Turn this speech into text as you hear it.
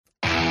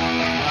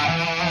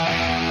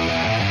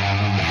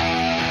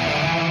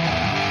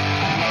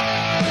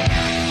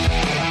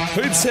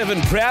Hoops Heaven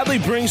proudly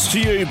brings to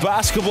you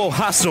Basketball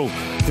Hustle,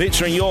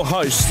 featuring your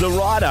hosts, the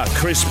writer,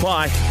 Chris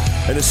Pike,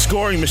 and the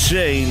scoring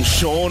machine,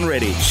 Sean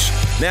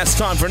Redditch. Now it's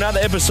time for another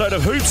episode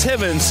of Hoops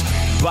Heaven's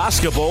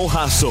Basketball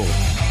Hustle.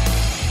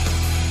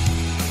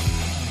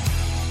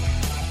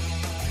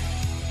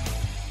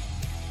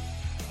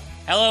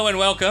 Hello and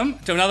welcome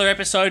to another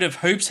episode of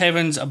Hoops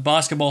Heaven's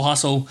Basketball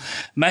Hustle.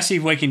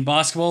 Massive week in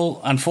basketball.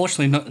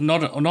 Unfortunately,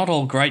 not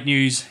all great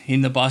news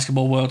in the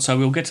basketball world, so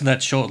we'll get to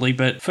that shortly.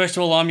 But first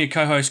of all, I'm your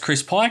co-host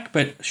Chris Pike,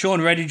 but Sean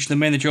Redditch, the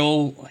man that you're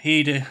all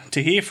here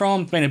to hear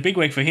from. It's been a big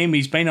week for him.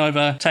 He's been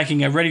over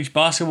taking a Redditch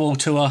basketball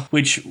tour,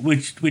 which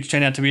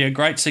turned out to be a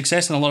great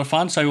success and a lot of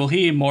fun, so we'll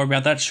hear more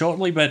about that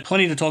shortly. But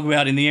plenty to talk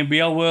about in the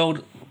NBL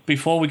world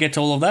before we get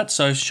to all of that.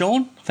 So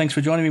Sean, thanks for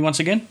joining me once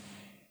again.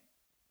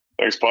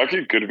 Thanks,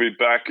 Pikey. Good to be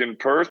back in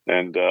Perth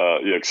and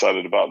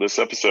excited about this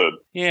episode.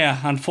 Yeah,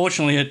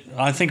 unfortunately,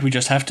 I think we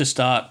just have to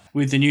start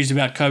with the news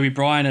about Kobe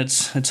Bryant.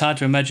 It's hard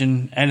to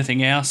imagine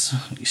anything else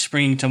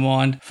springing to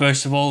mind.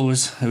 First of all, it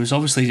was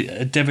obviously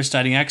a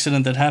devastating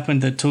accident that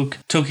happened that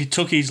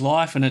took his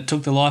life, and it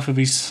took the life of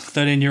his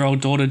 13-year-old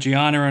daughter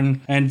Gianna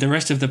and the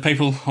rest of the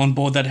people on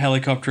board that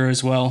helicopter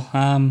as well.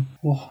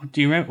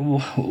 Do you remember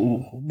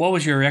what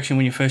was your reaction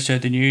when you first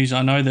heard the news?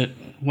 I know that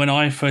when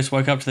I first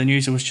woke up to the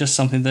news, it was just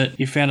something that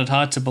you found it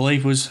hard to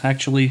believe was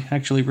actually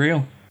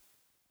real.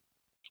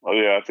 Well,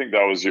 yeah, I think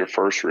that was your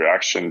first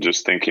reaction,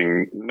 just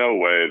thinking, no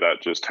way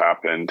that just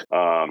happened.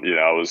 I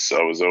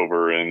was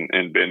over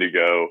in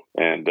Bendigo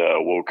and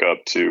woke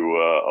up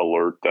to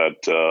alert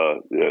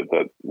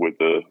that with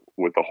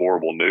the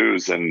horrible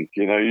news. And,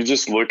 you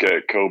just look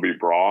at Kobe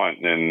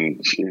Bryant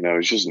and,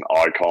 he's just an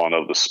icon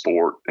of the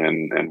sport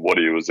and what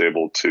he was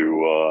able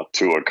to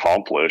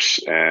accomplish.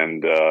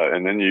 And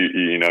then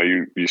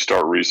you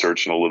start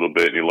researching a little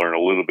bit and you learn a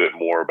little bit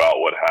more about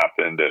what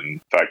happened and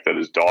the fact that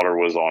his daughter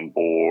was on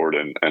board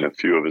and a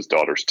few of his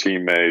daughter's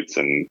teammates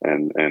and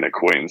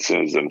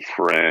acquaintances and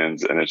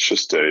friends. And it's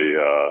just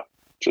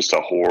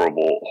a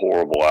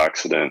horrible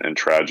accident and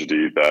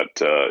tragedy that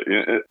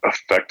it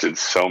affected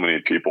so many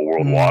people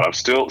worldwide. I'm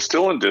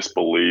still in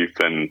disbelief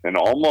and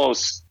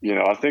almost,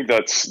 I think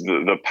that's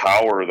the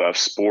power that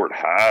sport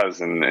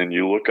has. And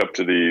you look up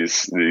to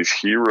these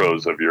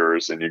heroes of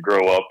yours and you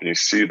grow up and you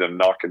see them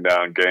knocking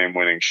down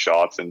game-winning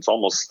shots, and it's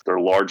almost they're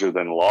larger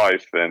than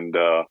life. And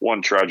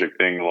one tragic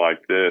thing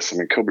like this,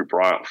 Kobe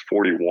Bryant,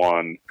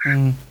 41,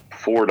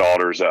 4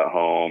 daughters at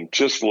home,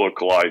 just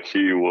looked like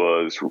he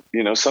was,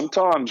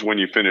 sometimes when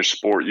you finish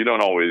sport, you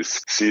don't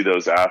always see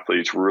those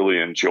athletes really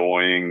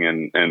enjoying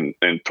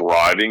and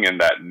thriving in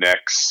that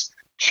next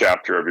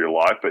chapter of your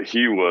life. But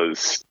he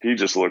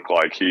just looked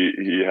like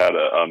he had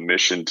a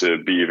mission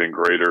to be even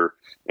greater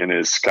in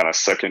his kind of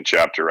second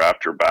chapter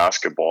after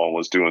basketball, and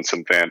was doing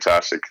some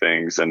fantastic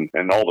things and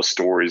all the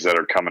stories that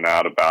are coming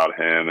out about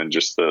him and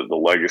just the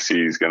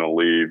legacy he's going to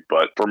leave.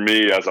 But for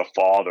me as a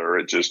father,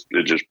 it just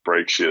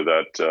breaks you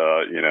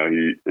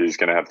that, he's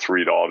going to have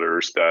 3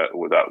 daughters that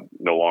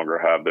no longer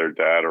have their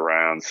dad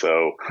around.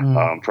 So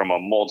from a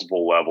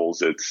multiple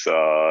levels, it's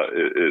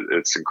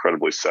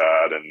incredibly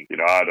sad. And,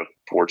 I had a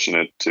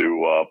fortunate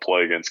to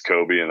play against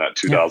Kobe in that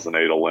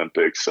 2008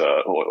 Olympics.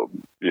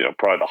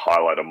 Probably the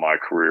highlight of my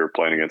career,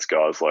 playing against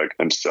guys like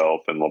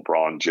himself and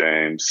LeBron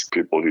James,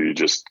 people who you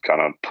just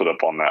kind of put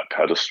up on that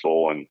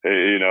pedestal. And,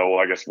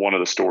 I guess one of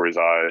the stories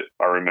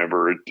I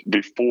remember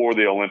before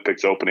the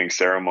Olympics opening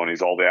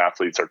ceremonies, all the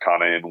athletes are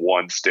kind of in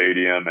one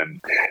stadium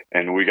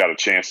and we got a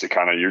chance to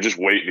you're just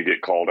waiting to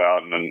get called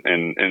out. And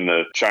in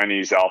the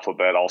Chinese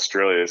alphabet,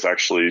 Australia is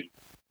actually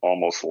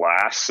almost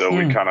last, so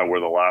we kind of were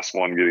the last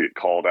one to get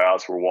called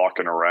out. So we're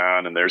walking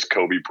around and there's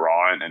Kobe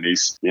Bryant and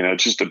he's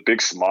just a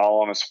big smile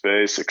on his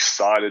face,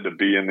 excited to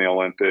be in the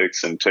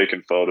Olympics and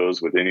taking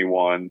photos with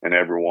anyone and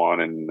everyone.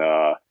 And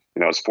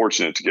I was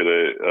fortunate to get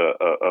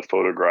a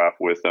photograph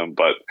with him,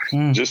 but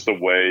just the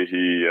way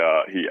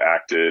he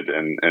acted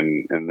and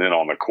then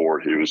on the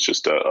court, he was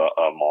just a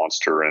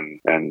monster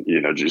and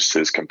just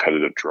his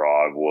competitive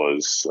drive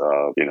was,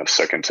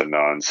 second to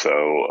none.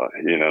 So,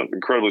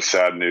 incredibly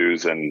sad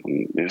news and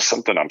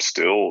something I'm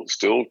still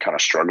kind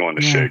of struggling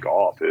to shake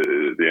off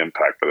the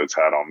impact that it's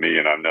had on me.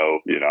 And I know,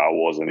 I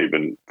wasn't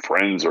even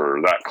friends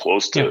or that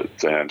close to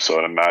him.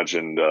 So I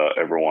imagined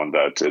everyone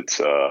that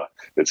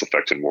it's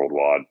affecting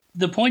worldwide.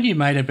 The point you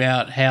made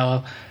about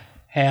how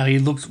he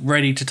looked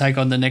ready to take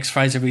on the next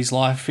phase of his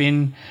life,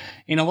 in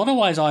a lot of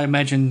ways, I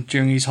imagine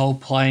during his whole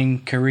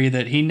playing career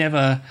that he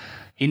never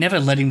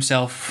let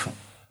himself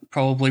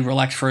probably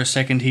relax for a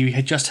second. He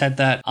had just had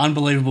that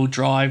unbelievable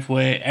drive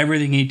where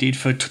everything he did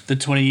for the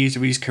 20 years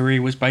of his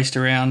career was based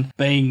around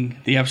being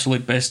the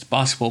absolute best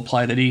basketball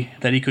player that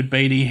he could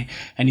be.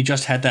 And he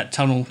just had that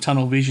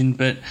tunnel vision.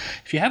 But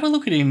if you have a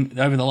look at him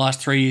over the last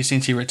 3 years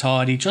since he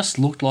retired, he just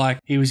looked like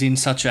he was in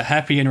such a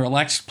happy and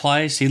relaxed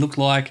place. It looked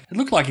like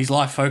his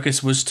life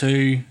focus was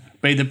to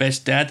be the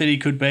best dad that he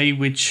could be,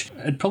 which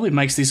it probably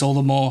makes this all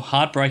the more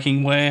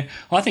heartbreaking, where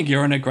I think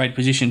you're in a great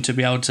position to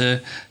be able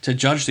to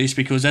judge this,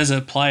 because as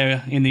a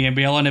player in the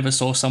NBL, I never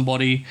saw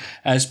somebody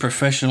as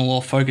professional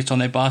or focused on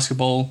their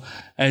basketball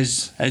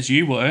as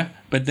you were.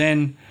 But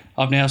then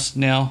I've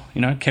now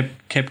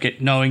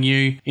kept knowing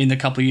you in the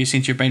couple of years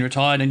since you've been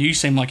retired, and you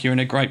seem like you're in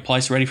a great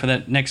place, ready for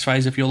that next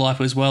phase of your life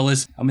as well.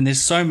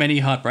 There's so many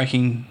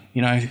heartbreaking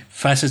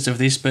facets of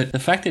this, but the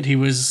fact that he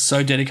was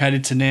so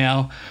dedicated to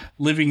now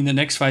living the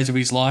next phase of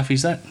his life,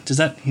 does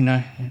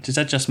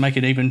that just make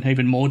it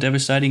even more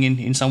devastating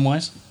in some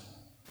ways?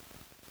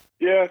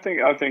 Yeah, I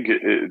think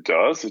it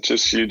does. It's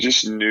just, you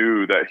just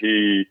knew that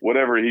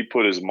whatever he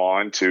put his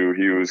mind to,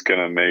 he was going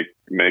to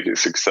make it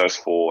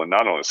successful, and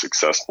not only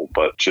successful,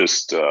 but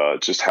just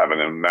having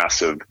a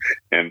massive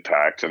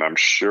impact. And I'm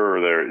sure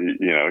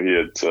he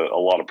had a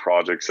lot of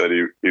projects that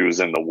he was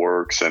in the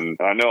works. And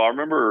I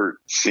remember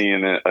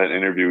seeing an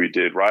interview he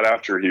did right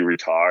after he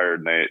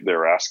retired, and they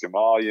were asking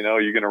him,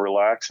 you're going to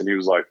relax? And he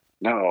was like,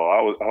 no,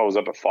 I was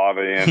up at 5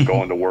 a.m.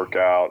 going to work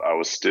out. I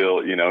was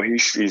still,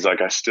 he's like,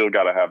 I still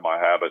got to have my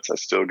habits. I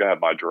still got to have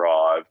my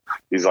drive.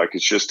 He's like,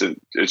 it's just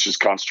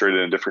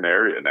concentrated in a different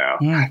area now.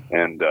 Yeah.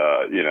 And,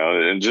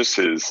 and just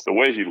the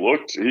way he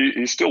looked,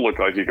 he still looked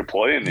like he could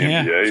play in the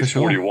NBA. He's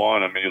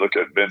 41. I mean, you look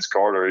at Vince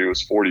Carter, he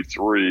was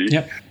 43.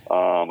 Yep.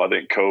 I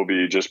think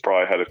Kobe just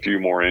probably had a few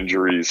more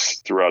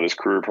injuries throughout his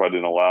career, probably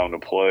didn't allow him to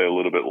play a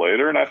little bit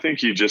later. And I think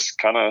he just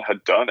kind of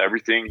had done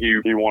everything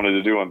he wanted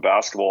to do in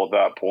basketball at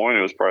that point.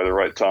 It was probably the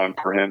right time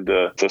for him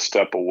to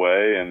step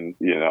away. And,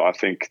 I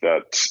think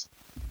that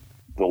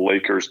the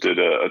Lakers did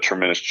a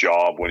tremendous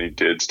job when he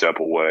did step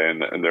away,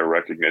 and their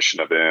recognition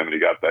of him. And he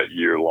got that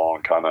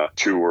year-long kind of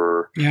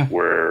tour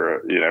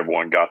where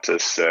everyone got to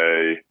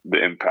say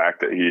the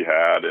impact that he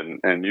had.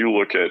 And you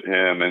look at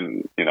him,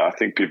 and I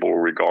think people will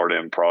regard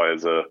him probably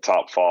as a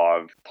top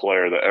 5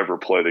 player that ever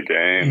played the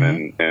game.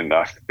 Mm-hmm. And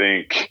I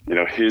think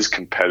his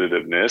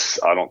competitiveness,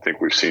 I don't think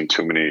we've seen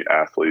too many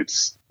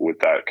athletes with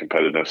that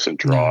competitiveness and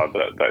drive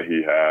that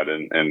he had.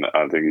 And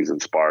I think he's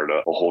inspired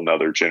a whole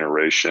nother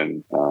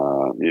generation.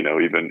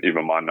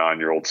 Even my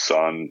 9-year-old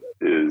son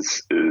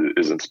is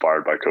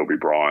inspired by Kobe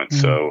Bryant. Mm-hmm.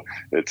 So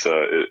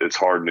it's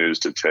hard news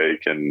to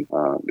take. And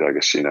I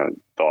guess,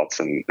 thoughts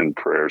and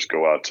prayers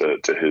go out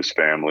to his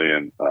family,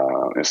 and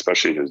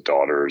especially his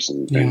daughters,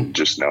 and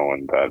just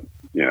knowing that,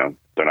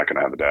 they're not going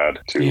to have a dad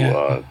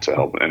to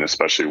help, and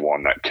especially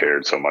one that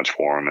cared so much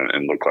for him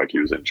and looked like he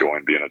was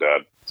enjoying being a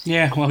dad.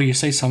 Yeah, well, you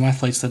see some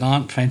athletes that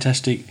aren't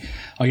fantastic,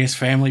 I guess,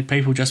 family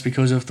people just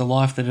because of the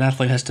life that an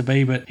athlete has to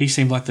be, but he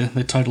seemed like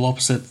the total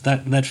opposite.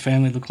 That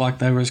family looked like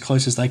they were as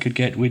close as they could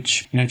get,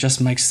 which,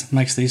 just makes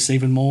this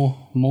even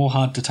more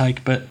hard to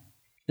take. But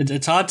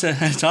it's hard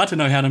to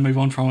know how to move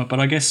on from it. But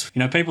I guess,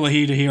 people are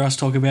here to hear us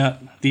talk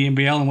about the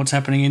NBL and what's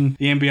happening in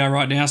the NBA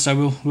right now,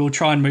 so we'll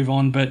try and move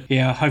on. But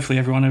yeah, hopefully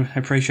everyone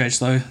appreciates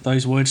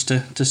those words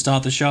to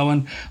start the show,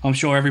 and I'm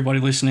sure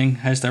everybody listening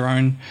has their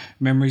own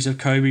memories of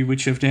Kobe,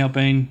 which have now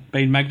been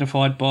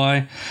magnified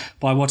by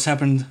what's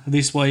happened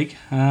this week.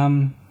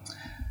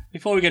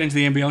 Before we get into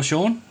the NBL,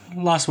 Sean,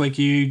 last week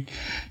you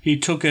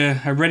took a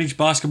Redditch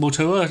basketball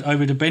tour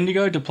over to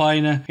Bendigo to play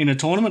in a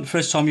tournament.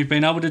 First time you've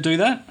been able to do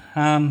that.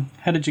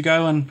 How did you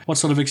go, and what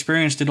sort of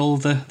experience did all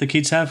of the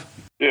kids have?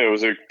 Yeah, it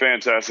was a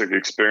fantastic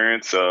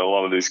experience. A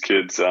lot of these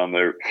kids,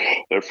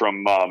 they're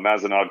from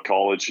Mazenod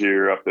College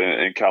here up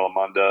in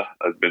Kalamunda.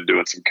 I've been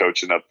doing some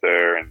coaching up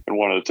there, and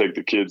wanted to take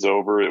the kids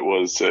over. It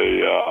was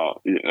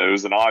it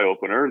was an eye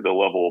opener, the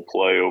level of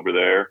play over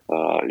there.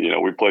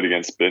 We played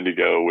against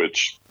Bendigo,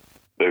 which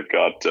they've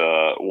got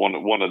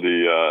one of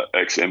the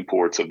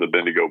ex-imports of the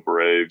Bendigo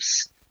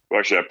Braves, who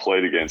actually I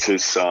played against.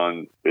 His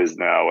son is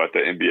now at the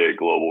NBA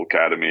Global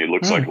Academy. He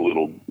looks like a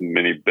little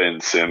mini Ben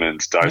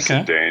Simmons,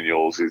 Dyson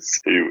Daniels.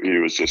 He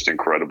was just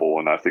incredible,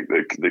 and I think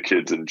the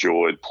kids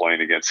enjoyed playing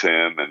against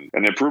him, and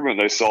the improvement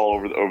they saw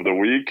over the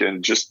week,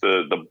 and just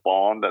the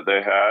bond that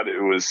they had.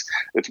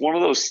 It's one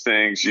of those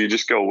things, you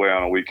just go away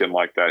on a weekend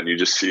like that, and you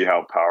just see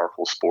how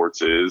powerful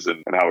sports is,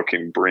 and how it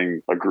can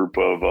bring a group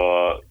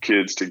of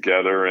kids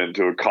together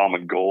into a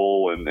common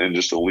goal, and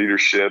just a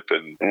leadership,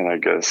 and I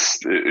guess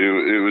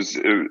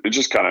it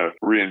just kind of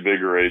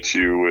reinvigorates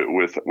you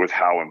with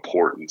how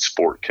important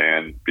sport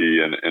can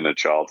be in a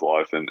child's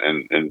life, and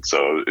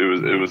so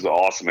it was an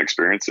awesome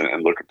experience,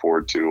 and looking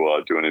forward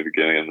to doing it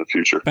again in the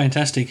future.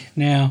 Fantastic.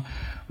 Now,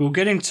 we'll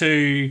get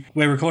into,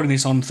 we're recording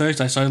this on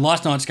Thursday, so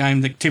last night's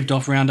game that tipped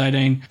off round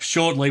 18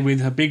 shortly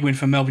with a big win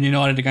for Melbourne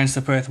United against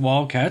the Perth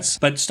Wildcats.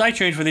 But stay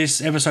tuned for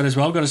this episode as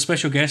well. I've got a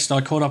special guest. I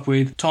caught up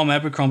with Tom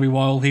Abercrombie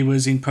while he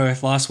was in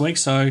Perth last week,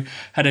 so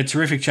had a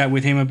terrific chat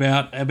with him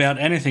about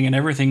anything and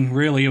everything,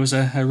 really. It was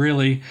a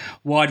really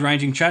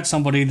wide-ranging chat,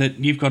 somebody that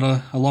you've got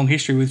a long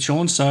history with,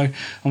 Sean, so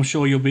I'm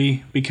sure you'll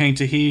be keen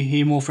to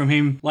hear more from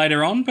him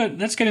later on. But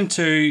let's get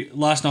into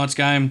last night's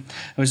game.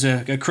 It was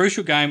a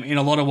crucial game in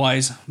a lot of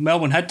ways.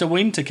 Melbourne had to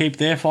win to keep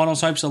their finals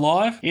hopes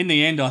alive. In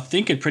the end, I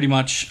think it pretty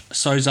much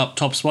sews up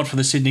top spot for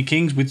the Sydney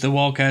Kings, with the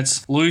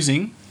Wildcats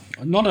losing.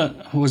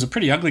 It was a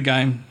pretty ugly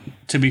game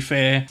to be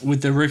fair,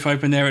 with the roof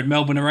open there at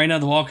Melbourne Arena,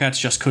 the Wildcats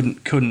just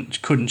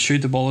couldn't shoot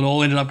the ball at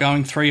all. Ended up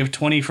going 3 of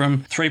 20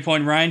 from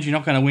 3-point range. You're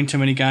not going to win too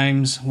many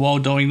games while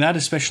doing that,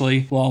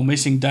 especially while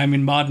missing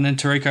Damien Martin and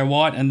Tariko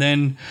White, and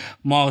then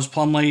Miles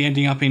Plumlee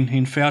ending up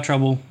in foul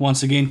trouble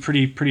once again.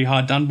 Pretty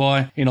hard done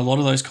by in a lot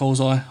of those calls,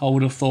 I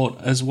would have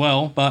thought as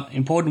well. But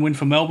important win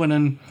for Melbourne,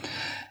 and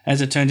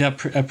as it turned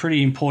out, a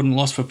pretty important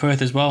loss for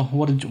Perth as well.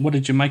 What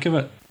did you make of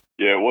it?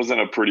 Yeah, it wasn't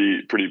a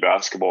pretty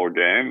basketball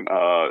game.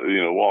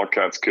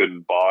 Wildcats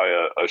couldn't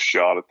buy a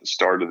shot at the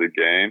start of the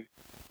game.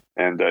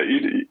 And,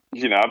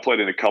 I played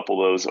in a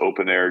couple of those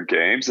open-air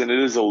games, and it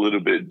is a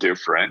little bit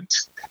different.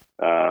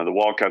 The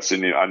Wildcats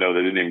I know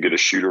they didn't even get a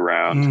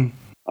shoot-around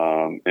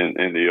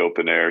in the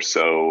open air.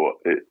 So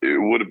it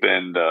would have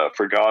been,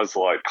 for guys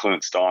like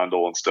Clint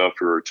Stondal and stuff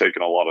who are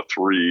taking a lot of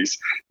threes,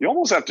 you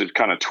almost have to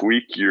kind of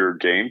tweak your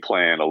game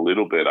plan a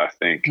little bit, I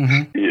think.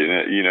 Mm-hmm.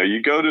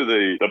 You go to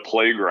the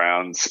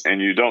playgrounds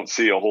and you don't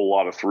see a whole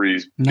lot of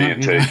threes being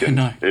taken.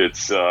 No.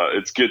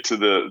 It's get to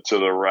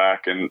the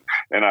rack, and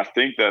I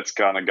think that's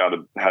kind of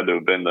had to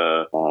have been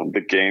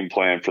the game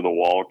plan for the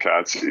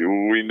Wildcats.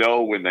 We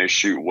know when they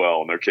shoot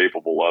well and they're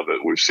capable of it.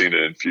 We've seen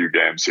it in a few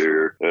games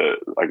here.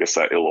 I guess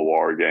that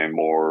Illawarra game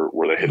more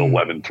where they hit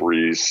 11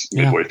 threes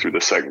midway through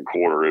the second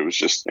quarter. It was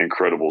just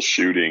incredible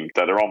shooting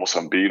that they're almost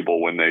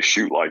unbeatable when they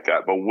shoot like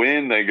that. But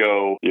when they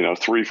go,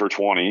 3 for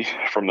 20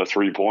 from the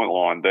 3-point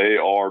line, they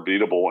are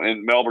beatable.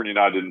 And Melbourne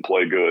United didn't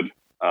play good.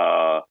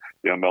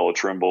 Melo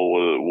Trimble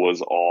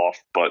was off,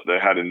 but they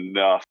had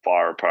enough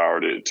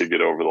firepower to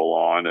get over the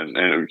line, and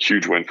a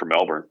huge win for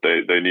Melbourne.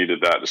 They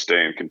needed that to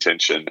stay in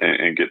contention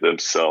and get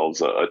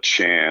themselves a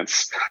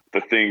chance. The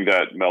thing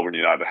that Melbourne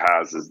United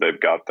has is they've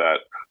got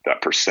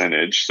that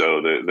percentage,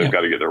 so they've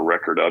got to get their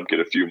record up, get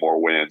a few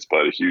more wins,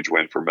 but a huge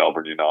win for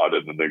Melbourne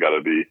United, and they got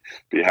to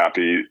be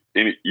happy.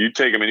 You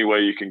take them any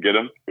way you can get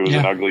them. It was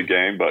an ugly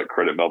game, but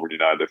credit Melbourne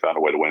United, they found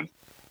a way to win.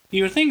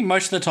 You would think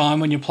most of the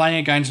time when you're playing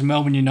against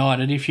Melbourne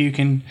United, if you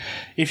can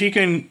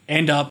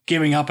end up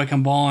giving up a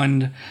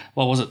combined,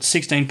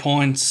 16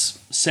 points,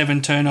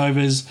 7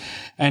 turnovers,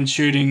 and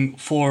shooting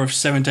 4 of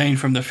 17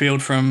 from the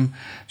field from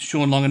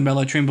Sean Long and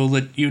Melo Trimble,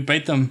 that you would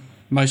beat them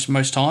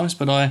most times.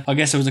 But I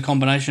guess it was a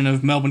combination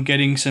of Melbourne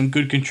getting some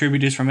good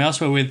contributors from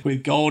elsewhere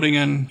with Golding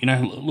and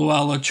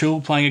Luala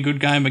Chul playing a good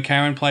game, but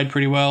Karen played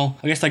pretty well.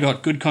 I guess they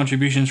got good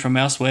contributions from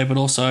elsewhere, but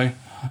also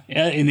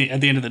at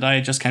the end of the day,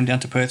 it just came down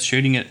to Perth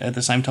shooting it at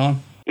the same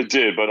time. It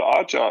did, but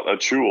Ajat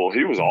Achul,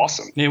 he was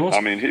awesome. Yeah, he was.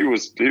 I mean, he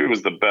was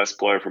the best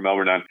player for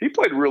Melbourne. And he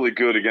played really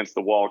good against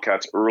the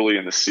Wildcats early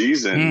in the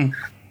season.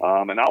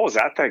 And I was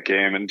at that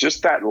game, and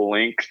just that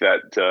link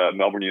that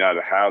Melbourne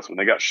United has when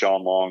they got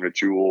Sean Long,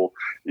 Achul,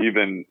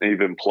 even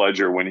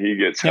Pledger when he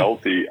gets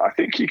healthy, I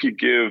think he could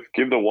give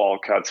the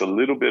Wildcats a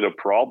little bit of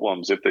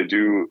problems if they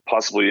do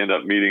possibly end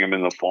up meeting them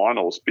in the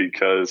finals,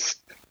 because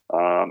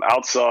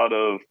outside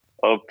of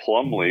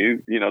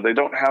Plumlee, they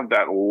don't have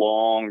that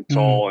long,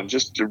 tall, and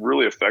just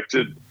really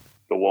affected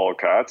the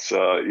Wildcats.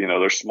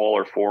 Their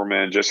smaller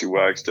four-man, Jesse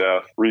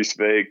Wagstaff, Reese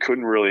Vague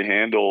couldn't really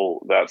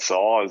handle that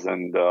size,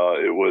 and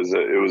it was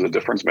a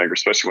difference maker,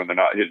 especially when they're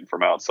not hitting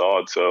from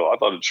outside. So I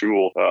thought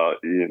Achul,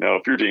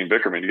 if you're Dean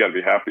Bickerman, you got to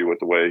be happy with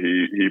the way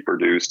he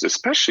produced,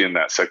 especially in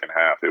that second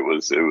half. It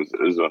was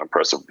an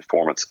impressive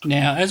performance.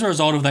 Now, as a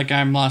result of that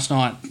game last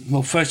night,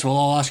 well, first of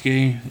all, I'll ask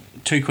you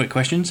 2 quick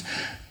questions.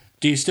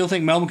 Do you still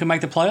think Melbourne can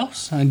make the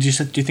playoffs? And do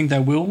you think they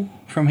will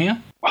from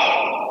here?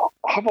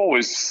 I've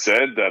always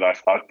said that I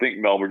think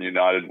Melbourne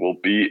United will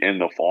be in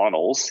the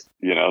finals.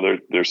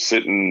 They're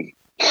sitting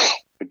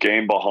a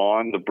game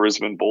behind the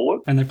Brisbane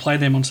Bullet. And they play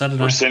them on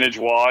Saturday.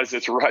 Percentage-wise,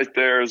 it's right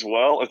there as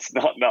well. It's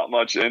not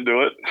much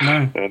into it.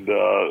 No. And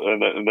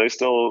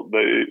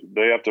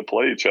they have to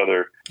play each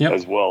other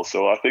as well.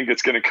 So I think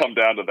it's going to come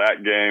down to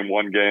that game,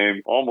 one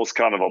game, almost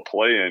kind of a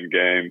play-in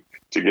game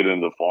to get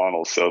into the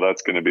finals. So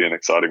that's going to be an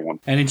exciting one.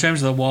 And in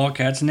terms of the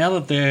Wildcats, now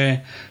that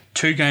they're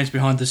 2 games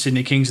behind the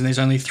Sydney Kings and there's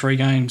only 3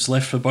 games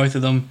left for both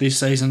of them this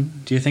season,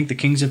 do you think the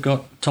Kings have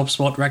got top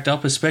spot racked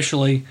up,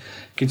 especially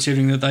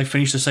considering that they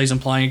finished the season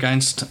playing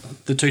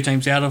against the 2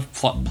 teams out of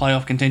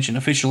playoff contention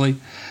officially,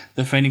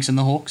 the Phoenix and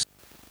the Hawks?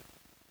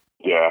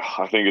 Yeah,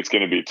 I think it's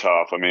going to be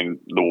tough. I mean,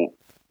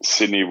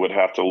 Sydney would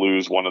have to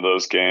lose one of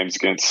those games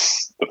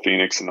against the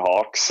Phoenix and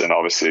Hawks, and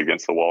obviously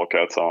against the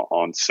Wildcats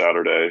on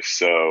Saturday.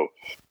 So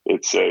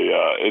it's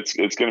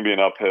going to be an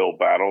uphill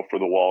battle for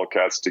the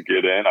Wildcats to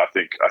get in. I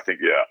think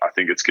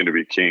it's going to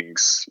be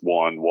Kings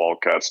 1,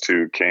 Wildcats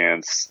 2,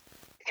 Cairns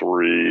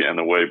 3, and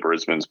the way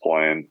Brisbane's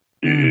playing,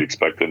 you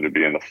expect them to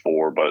be in the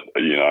 4, but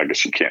I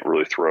guess you can't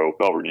really throw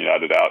Melbourne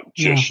United out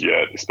just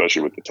yet,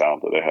 especially with the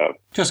talent that they have.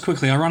 Just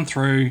quickly, I'll run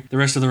through the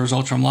rest of the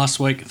results from last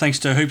week, thanks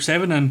to Hoop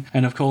 7,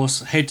 and of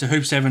course, head to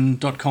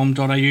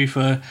hoop7.com.au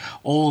for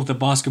all of the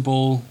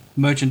basketball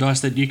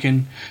merchandise that you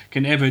can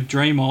ever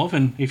dream of.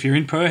 And if you're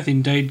in Perth,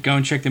 indeed, go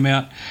and check them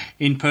out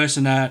in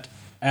person at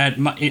at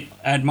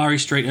Murray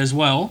Street as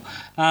well.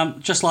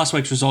 Just last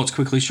week's results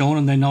quickly, Sean,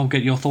 and then I'll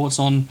get your thoughts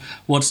on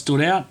what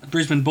stood out.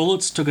 Brisbane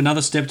Bullets took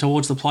another step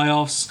towards the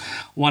playoffs.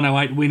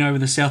 108 win over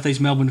the South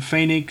East Melbourne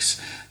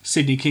Phoenix.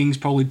 Sydney Kings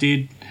probably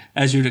did,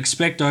 as you'd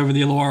expect, over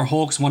the Illawarra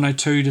Hawks,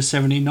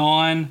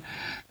 102-79.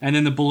 And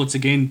then the Bullets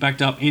again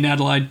backed up in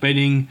Adelaide,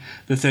 beating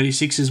the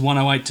 36ers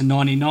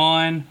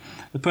 108-99.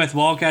 The Perth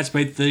Wildcats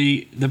beat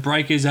the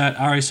Breakers at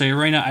RAC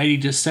Arena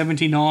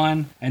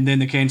 80-79. And then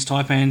the Cairns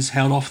Taipans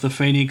held off the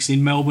Phoenix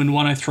in Melbourne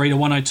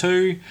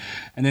 103-102.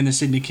 And then the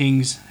Sydney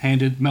Kings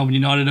handed Melbourne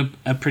United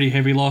a pretty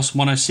heavy loss,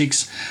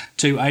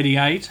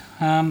 106-88.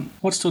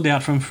 What stood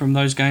out from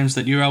those games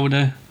that you were able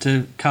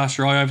to cast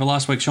your eye over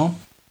last week, Sean?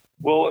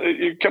 Well,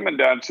 you're coming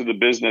down to the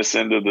business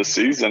end of the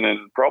season,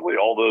 and probably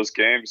all those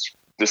games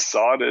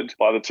decided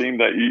by the team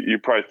that you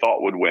probably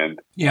thought would win.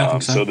 Yeah, I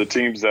think so. So the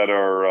teams that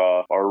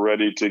are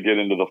ready to get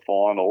into the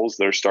finals,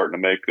 they're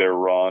starting to make their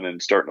run and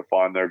starting to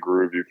find their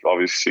groove. You've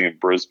obviously seen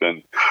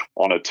Brisbane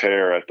on a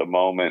tear at the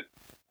moment.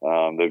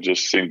 They've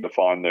just seemed to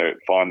find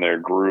their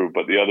groove,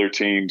 but the other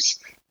teams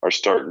are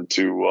starting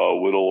to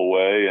whittle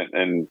away.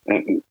 And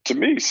to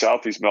me,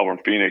 Southeast Melbourne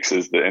Phoenix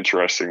is the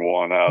interesting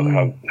one.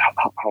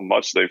 How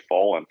much they've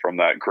fallen from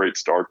that great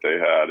start they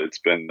had. It's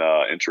been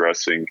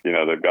interesting.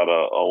 They've got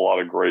a lot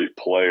of great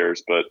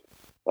players, but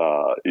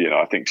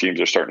I think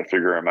teams are starting to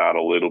figure them out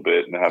a little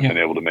bit and have been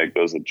able to make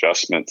those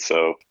adjustments.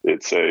 So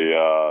it's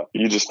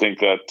you just think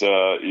that,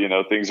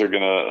 things are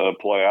going to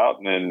play out.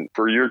 And then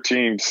for your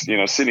teams,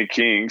 Sydney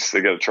Kings, they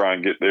got to try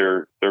and get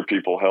their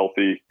people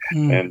healthy.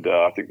 And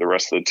I think the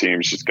rest of the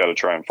teams just got to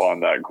try and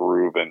find that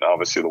groove. And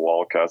obviously the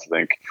Wildcats, I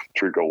think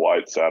Trico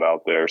White sat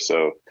out there.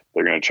 So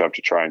they're going to have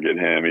to try and get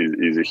him.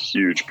 He's a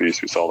huge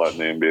piece. We saw that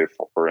in the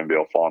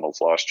NBL Finals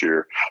last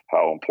year,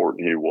 how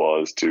important he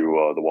was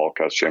to the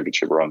Wildcats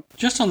championship run.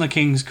 Just on the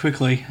Kings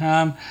quickly,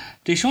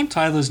 Deshaun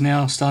Taylor's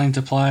now starting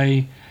to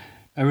play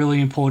a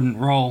really important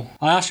role.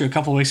 I asked you a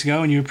couple of weeks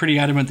ago and you were pretty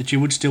adamant that you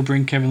would still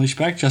bring Kevin Lish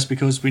back just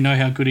because we know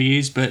how good he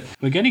is, but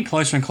we're getting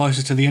closer and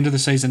closer to the end of the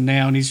season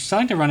now and he's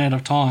starting to run out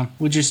of time.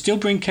 Would you still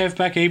bring Kev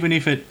back even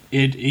if it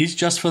is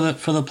just for the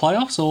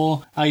playoffs,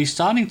 or are you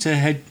starting to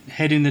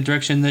head in the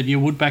direction that you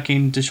would back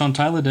in Deshaun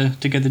Taylor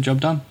to get the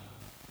job done?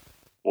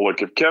 Well,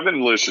 look, if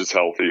Kevin Lish is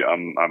healthy,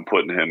 I'm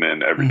putting him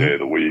in every day of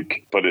the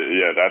week. But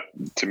that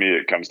to me,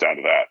 it comes down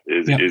to that.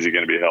 Is he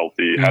going to be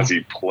healthy? Yeah. Has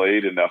he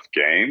played enough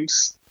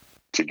games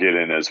to get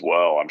in as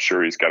well? I'm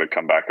sure he's got to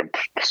come back and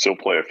still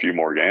play a few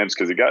more games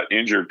because he got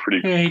injured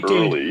pretty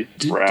early.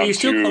 Do you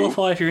still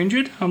qualify if you're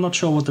injured? I'm not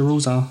sure what the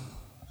rules are.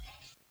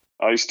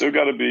 You still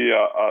got to be,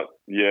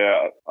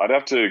 I'd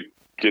have to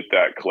get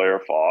that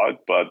clarified,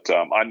 but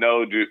I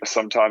know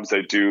sometimes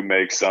they do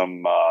make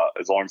some,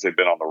 as long as they've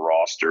been on the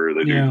roster,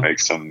 they do make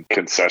some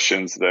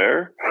concessions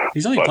there.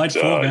 He's only played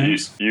 4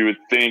 games. You would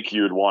think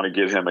you'd want to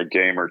get him a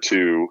game or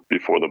two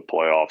before the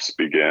playoffs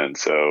begin.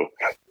 So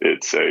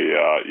it's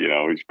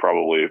he's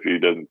probably, if he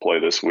doesn't play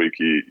this week,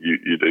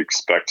 you'd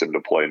expect him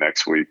to play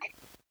next week.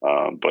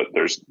 But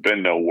there's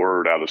been no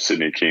word out of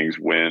Sydney Kings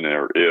when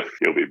or if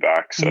he'll be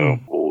back. So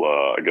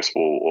I guess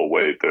we'll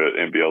wait. The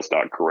NBL's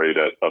not great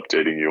at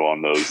updating you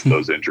on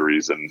those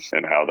injuries and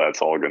how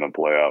that's all going to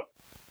play out.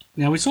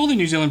 Now, we saw the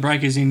New Zealand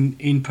Breakers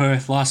in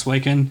Perth last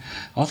week, and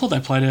I thought they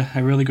played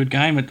a really good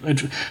game.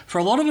 For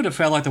a lot of it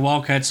felt like the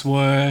Wildcats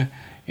were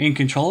in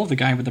control of the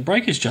game, but the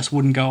Breakers just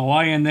wouldn't go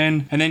away. And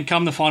then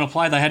come the final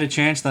play, they had a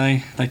chance.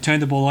 They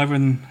turned the ball over,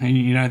 and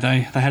they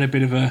had a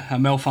bit of a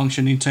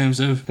malfunction in terms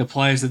of the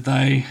players that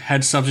they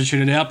had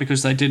substituted out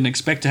because they didn't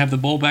expect to have the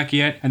ball back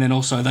yet. And then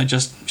also they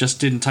just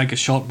didn't take a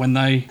shot when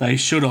they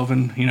should have.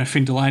 And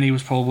Finn Delaney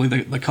was probably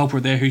the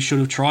culprit there, who should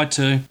have tried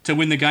to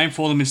win the game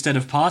for them instead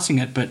of passing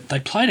it. But they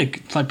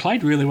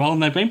played really well,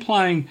 and they've been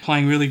playing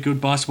really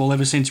good basketball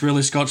ever since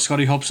really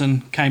Scotty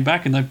Hobson came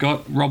back, and they've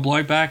got Rob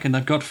Lowe back, and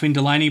they've got Finn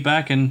Delaney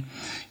back, and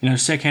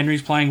Sek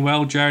Henry's playing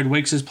well, Jared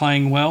Weeks is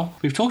playing well.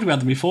 We've talked about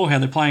them before, how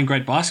they're playing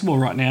great basketball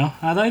right now.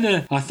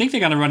 I think they're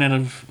going to run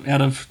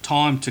out of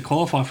time to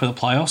qualify for the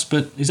playoffs,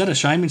 but is that a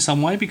shame in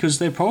some way? Because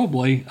they're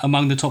probably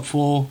among the top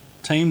 4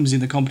 teams in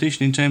the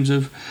competition in terms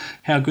of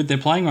how good they're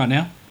playing right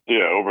now.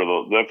 Yeah,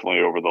 definitely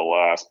over the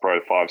last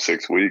probably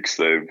 5-6 weeks,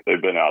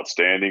 they've been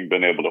outstanding,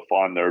 been able to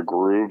find their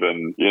groove,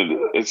 and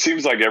it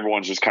seems like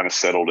everyone's just kind of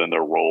settled in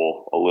their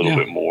role a little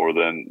bit more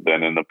than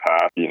in the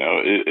past.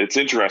 It's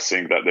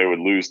interesting that they would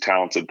lose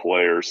talented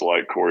players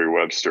like Corey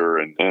Webster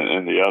and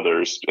the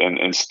others,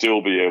 and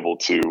still be able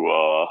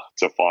to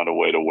find a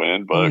way to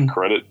win. But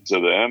credit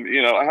to them,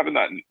 having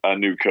a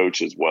new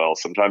coach as well.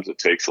 Sometimes it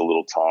takes a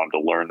little time to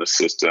learn the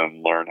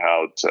system, learn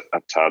how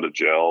to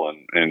gel,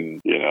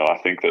 and I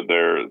think that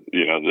they're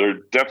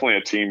definitely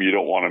a team you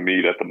don't want to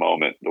meet at the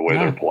moment, the way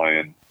they're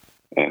playing.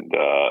 And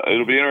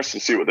it'll be interesting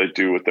to see what they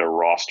do with their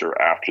roster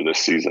after this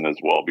season as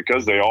well,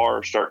 because they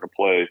are starting to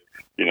play.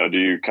 Do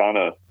you kind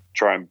of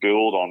try and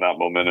build on that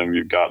momentum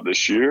you've got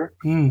this year,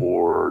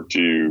 or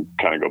do you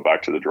kind of go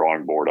back to the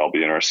drawing board? I'll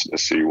be interested to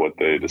see what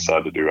they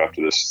decide to do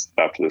after this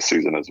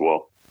season as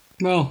well.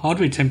 Well, I'd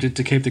be tempted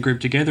to keep the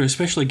group together,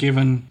 especially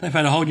given they've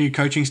had a whole new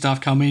coaching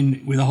staff come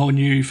in with a whole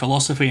new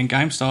philosophy and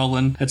game style,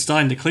 and it's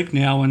starting to click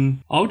now.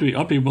 And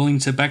I'd be willing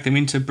to back them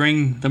in to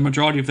bring the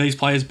majority of these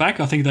players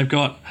back. I think they've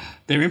got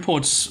their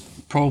imports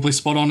probably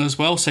spot on as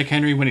well. Sek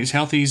Henry, when he's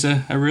healthy, is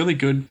a really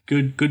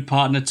good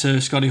partner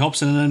to Scotty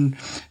Hobson,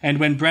 and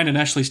when Brandon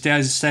Ashley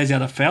stays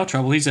out of foul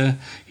trouble, he's a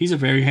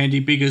very handy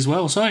big as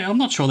well. So I'm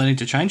not sure they need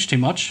to change too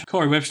much.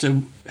 Corey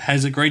Webster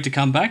has agreed to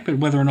come back, but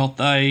whether or not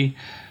they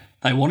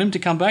want him to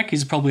come back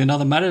is probably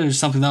another matter. It's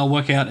something they'll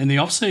work out in the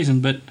off season.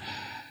 But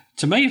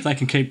to me, if they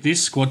can keep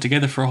this squad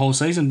together for a whole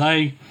season,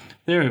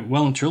 they're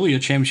well and truly a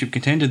championship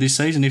contender this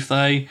season if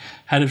they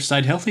had have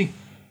stayed healthy.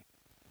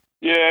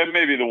 Yeah,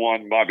 maybe the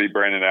one might be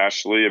Brandon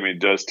Ashley. I mean,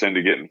 does tend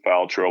to get in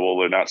foul trouble.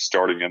 They're not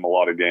starting him a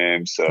lot of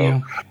games,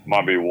 so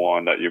might be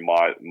one that you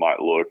might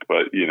look.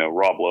 But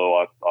Rob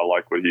Lowe, I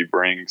like what he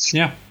brings.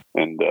 Yeah.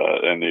 And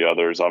the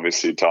others,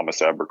 obviously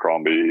Thomas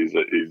Abercrombie,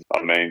 he's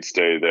a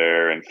mainstay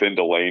there, and Finn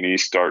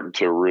Delaney's starting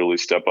to really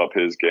step up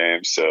his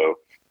game. So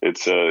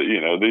it's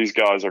these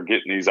guys are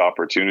getting these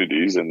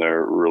opportunities and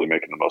they're really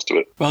making the most of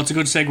it. Well, it's a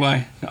good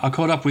segue. I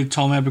caught up with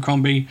Tom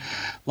Abercrombie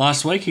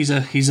last week. He's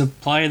a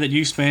player that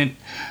you spent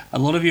a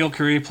lot of your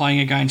career playing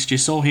against. You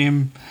saw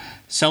him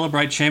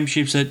celebrate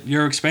championships at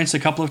your expense a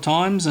couple of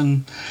times,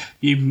 and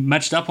you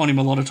matched up on him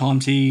a lot of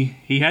times. He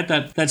had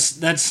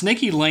that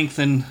sneaky length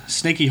and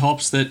sneaky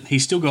hops that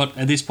he's still got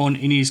at this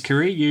point in his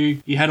career.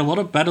 You had a lot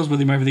of battles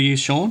with him over the years,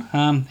 Sean.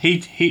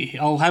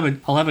 I'll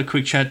have a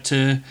quick chat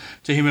to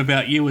him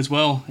about you as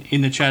well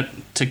in the chat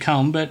to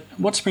come. But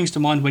what springs to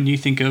mind when you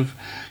think of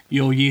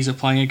your years of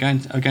playing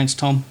against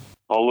Tom?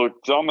 Oh,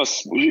 look,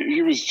 Thomas,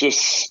 he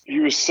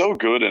was so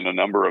good in a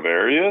number of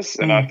areas,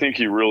 and I think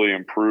he really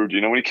improved.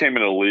 When he came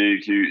into the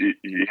league,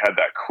 he had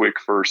that quick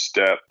first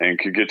step and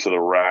could get to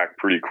the rack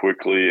pretty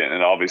quickly,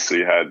 and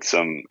obviously had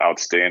some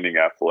outstanding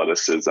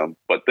athleticism.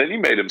 But then he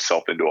made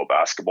himself into a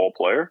basketball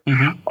player,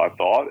 I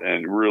thought,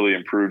 and really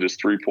improved his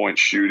three-point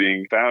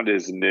shooting, found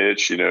his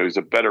niche. He's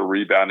a better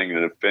rebounding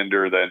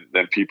defender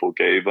than people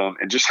gave him,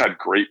 and just had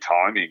great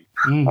timing.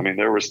 I mean,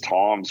 there was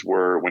times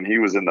where when he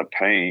was in the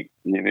paint,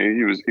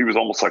 he was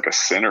almost like a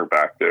center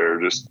back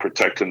there, just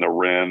protecting the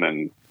rim.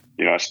 And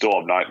I still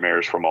have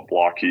nightmares from a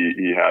block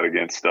he had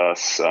against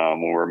us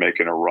when we were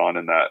making a run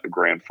in that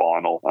grand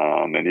final.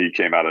 And he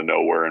came out of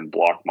nowhere and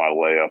blocked my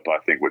layup,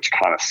 I think, which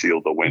kind of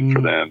sealed the win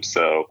for them.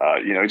 So,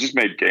 he just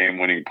made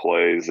game-winning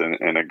plays,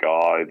 and a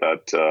guy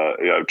that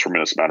I have a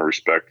tremendous amount of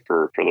respect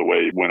for the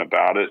way he went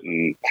about it,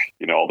 and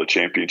all the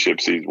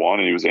championships he's won.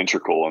 And he was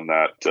integral in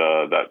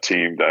that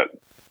team that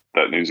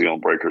New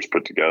Zealand Breakers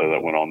put together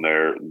that went on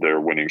their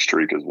winning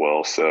streak as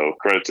well. So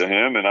credit to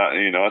him, and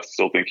I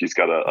still think he's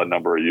got a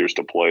number of years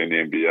to play in the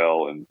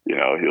NBL, and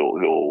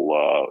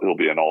he'll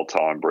be an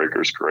all-time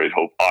Breakers great.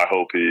 I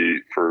hope he,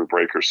 for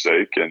Breakers'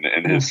 sake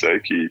and his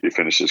sake, he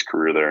finishes his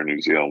career there in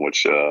New Zealand,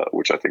 which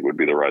I think would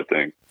be the right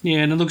thing.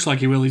 Yeah, and it looks like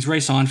he will. He's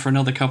re-signed for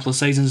another couple of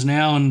seasons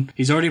now, and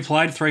he's already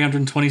played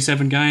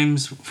 327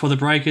 games for the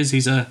Breakers.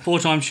 He's a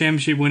 4-time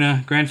championship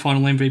winner, grand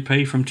final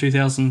MVP from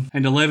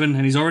 2011,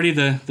 and he's already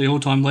the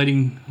all-time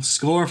leading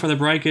scorer for the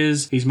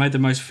Breakers. He's made the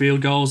most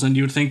field goals, and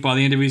you would think by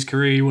the end of his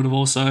career he would have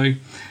also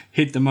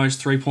hit the most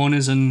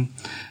three-pointers and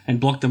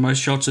blocked the most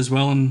shots as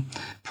well, and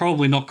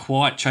probably not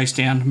quite chased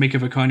down Mika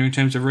Vukona in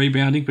terms of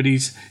rebounding, but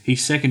he's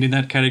second in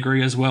that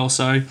category as well.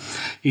 So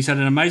he's had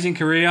an amazing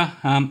career.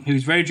 He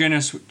was very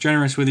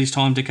generous with his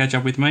time to catch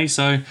up with me.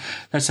 So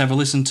let's have a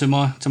listen to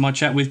my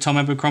chat with Tom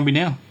Abercrombie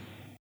now.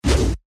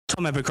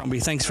 Tom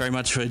Abercrombie, thanks very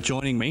much for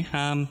joining me.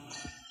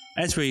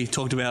 As we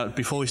talked about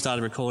before we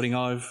started recording,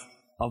 I've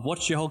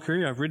watched your whole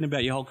career. I've written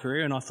about your whole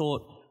career, and I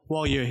thought,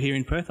 while you're here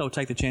in Perth, I'll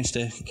take the chance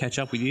to catch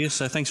up with you.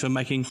 So thanks for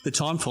making the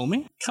time for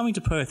me. Coming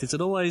to Perth, is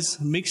it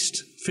always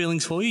mixed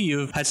feelings for you?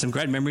 You've had some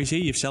great memories here.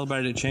 You've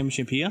celebrated a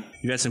championship here.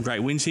 You've had some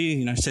great wins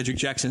here. Cedric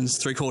Jackson's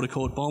three-quarter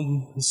court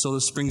bomb sort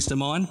of springs to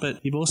mind. But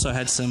you've also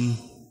had some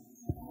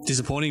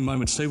disappointing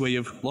moments too, where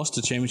you've lost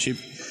a championship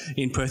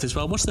in Perth as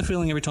well. What's the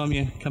feeling every time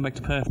you come back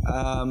to Perth?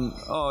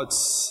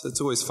 It's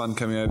always fun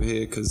coming over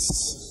here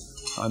because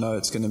I know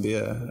it's going to be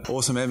an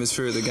awesome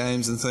atmosphere at the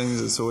games and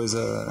things. It's always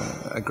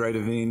a great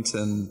event,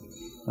 and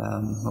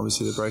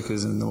obviously the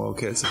Breakers and the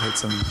Wildcats have had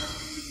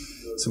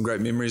some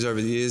great memories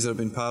over the years that I've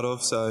been part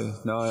of. So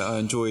no, I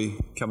enjoy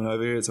coming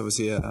over here. It's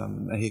obviously a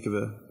heck of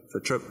a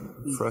trip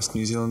for us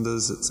New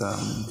Zealanders. It's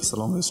the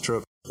longest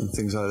trip and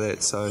things like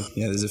that. So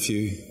there's a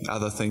few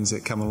other things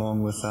that come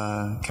along with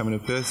coming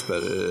to Perth,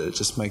 but it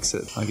just makes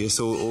it, I guess,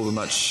 all the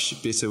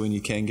much better when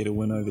you can get a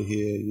win over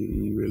here.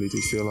 You really do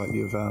feel like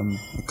you've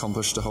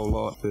accomplished a whole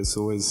lot. There's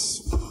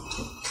always,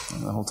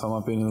 the whole time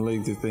I've been in the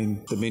league, they've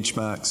been the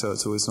benchmark, so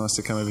it's always nice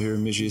to come over here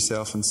and measure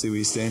yourself and see where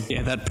you stand.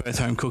 Yeah, that Perth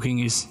home cooking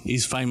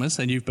is famous,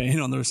 and you've been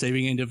on the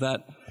receiving end of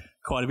that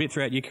quite a bit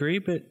throughout your career.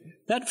 But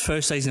that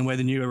first season where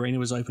the new arena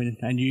was open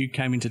and you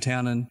came into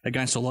town and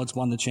against all odds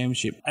won the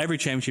championship, every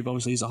championship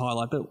obviously is a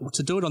highlight, but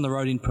to do it on the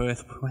road in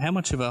Perth, how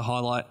much of a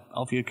highlight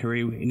of your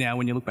career now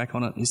when you look back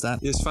on it is that?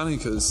 Yeah, it's funny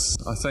because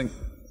I think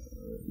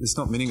there's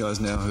not many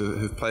guys now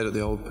who've played at the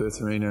old Perth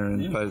arena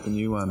and played at the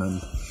new one,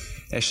 and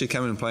actually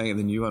coming and playing at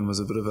the new one was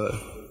a bit of a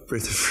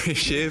breath of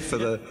fresh air for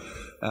the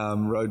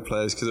road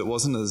players, because it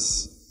wasn't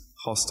as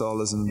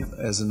hostile as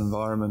an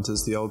environment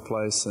as the old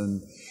place,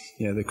 and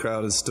the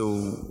crowd is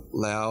still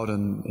loud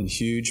and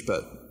huge,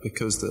 but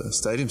because the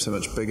stadium's so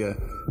much bigger,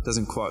 it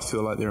doesn't quite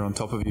feel like they're on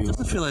top of you. It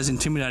doesn't feel as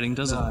intimidating,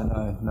 does it?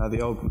 No.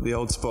 The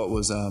old spot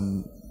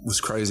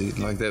was crazy.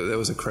 Like that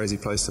was a crazy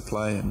place to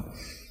play, and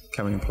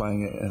coming and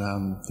playing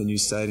at the new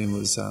stadium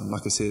was,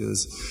 like I said,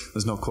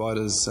 was not quite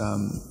as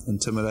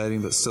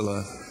intimidating, but still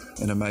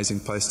an amazing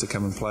place to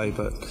come and play.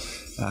 But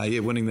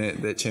winning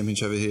that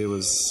championship over here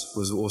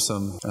was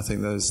awesome. I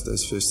think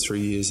those first 3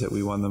 years that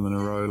we won them in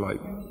a row, like,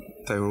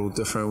 they were all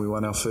different. We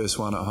won our first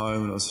one at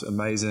home, and it was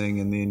amazing.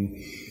 And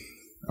then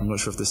I'm not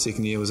sure if the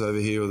second year was over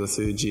here or the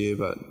third year,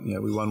 but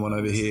we won one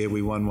over here.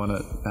 We won one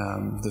at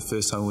the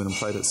first time we went and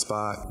played at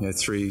Spark.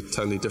 3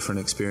 totally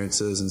different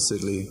experiences, and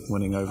certainly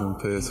winning over in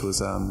Perth was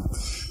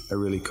a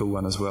really cool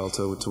one as well.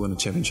 To win a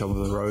championship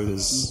on the road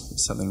is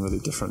something really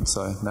different.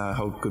 So I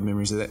hold good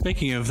memories of that.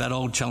 Speaking of that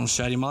old Challenge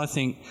Stadium, I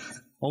think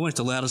almost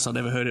the loudest I'd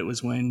ever heard it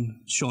was when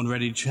Sean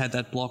Redditch had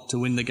that block to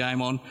win the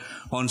game on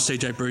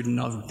CJ Bruton.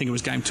 I think it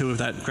was game 2 of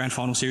that grand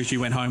final series. You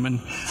went home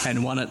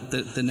and won it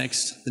the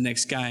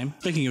next game.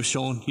 Speaking of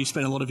Sean, you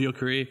spent a lot of your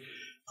career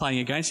playing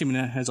against him,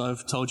 and as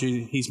I've told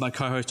you, he's my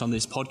co-host on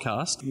this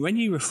podcast. When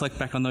you reflect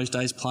back on those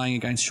days playing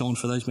against Sean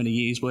for those many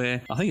years,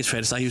 where I think it's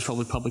fair to say he was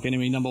probably public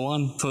enemy number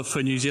 1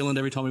 for New Zealand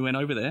every time we went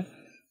over there,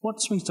 what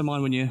springs to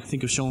mind when you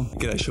think of Sean?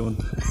 G'day, Sean.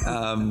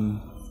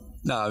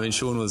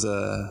 Sean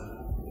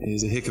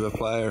he's a heck of a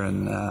player,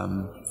 and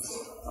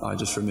I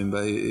just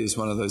remember he's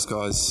one of those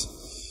guys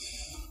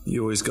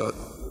you always got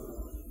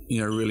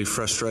really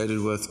frustrated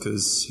with,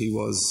 because he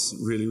was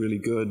really, really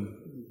good.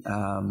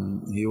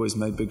 He always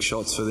made big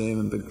shots for them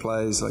and big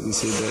plays. Like you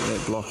said,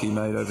 that block he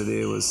made over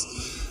there was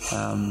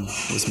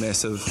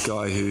massive.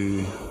 Guy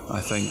who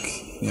I think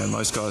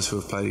most guys who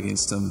have played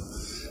against him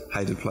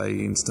hated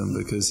playing against him,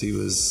 because he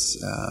was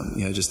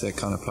just that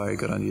kind of player. He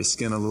got under your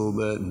skin a little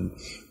bit and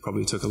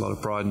probably took a lot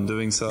of pride in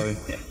doing so,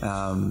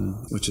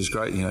 which is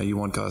great. You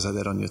want guys like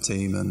that on your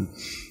team, and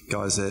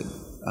guys that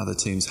other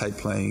teams hate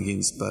playing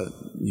against, but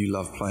you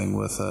love playing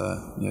with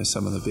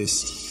some of the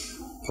best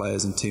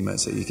players and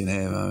teammates that you can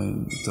have. I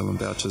mean, Dylan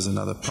Boucher is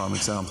another prime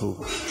example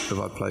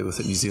who I played with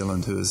at New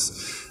Zealand, who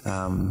is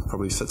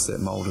probably fits that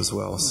mould as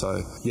well.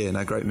 So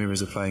great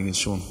memories of playing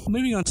against Sean.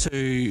 Moving on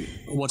to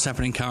what's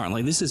happening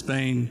currently, this has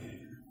been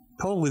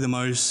probably the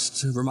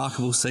most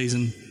remarkable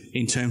season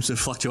in terms of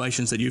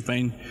fluctuations that you've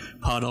been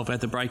part of at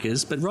the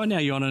Breakers. But right now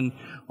you're on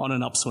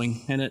an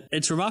upswing, and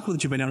it's remarkable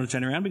that you've been able to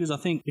turn around, because I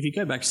think if you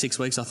go back 6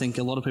 weeks, I think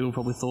a lot of people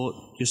probably thought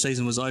your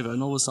season was over,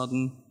 and all of a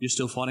sudden you're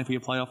still fighting for your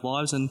playoff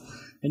lives, and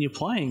you're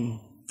playing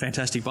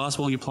fantastic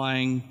basketball, you're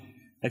playing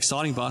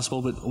exciting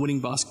basketball, but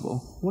winning basketball.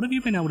 What have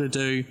you been able to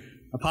do,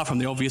 apart from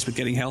the obvious with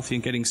getting healthy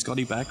and getting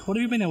Scotty back, what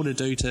have you been able to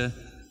do to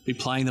be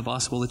playing the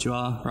basketball that you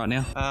are right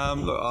now?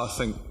 Look, I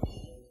think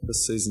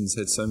this season's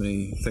had so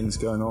many things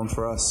going on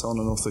for us on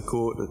and off the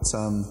court.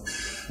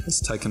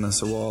 It's taken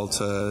us a while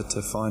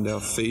to find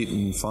our feet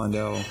and find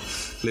our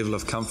level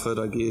of comfort,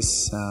 I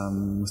guess,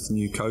 with a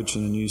new coach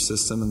and a new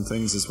system and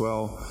things as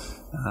well.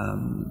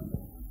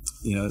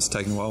 It's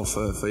taken a while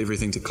for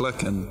everything to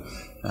click, and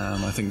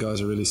I think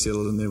guys are really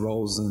settled in their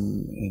roles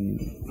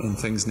and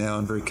things now,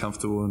 and very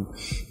comfortable in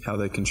how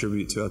they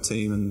contribute to our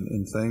team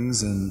and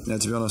things. And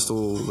to be honest,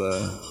 all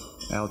the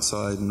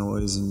outside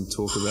noise and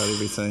talk about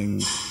everything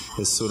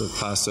has sort of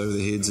passed over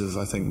the heads of,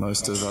 I think,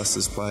 most of us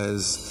as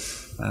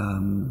players.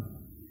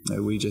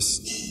 We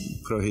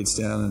just put our heads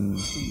down,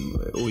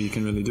 and all you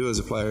can really do as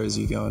a player is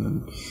you go in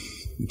and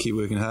you keep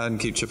working hard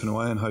and keep chipping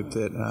away and hope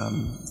that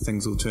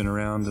things will turn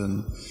around,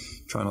 and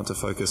try not to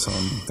focus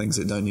on things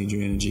that don't need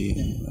your energy.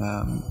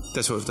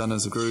 That's what we've done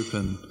as a group,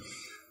 and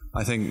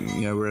I think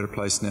we're at a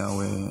place now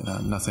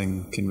where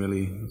nothing can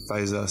really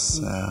faze us.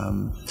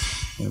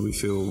 We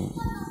feel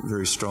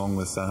very strong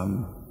with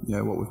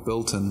what we've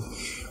built, and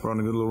we're on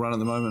a good little run at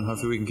the moment.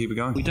 Hopefully we can keep it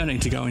going. We don't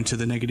need to go into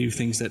the negative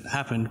things that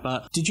happened,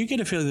 but did you get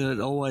a feeling that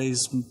it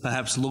always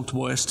perhaps looked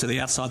worse to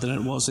the outside than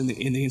it was in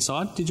the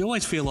inside? Did you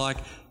always feel like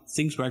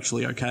things were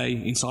actually okay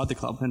inside the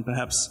club, and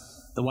perhaps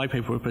the way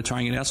people were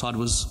portraying it outside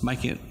was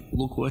making it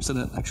look worse than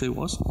it actually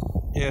was?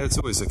 Yeah, it's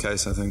always the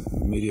case. I think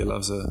media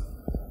loves a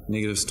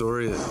negative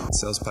story. It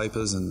sells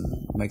papers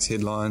and makes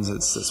headlines.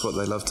 It's what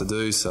they love to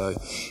do. So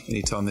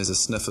anytime there's a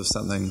sniff of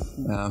something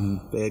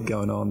bad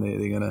going on,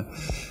 they're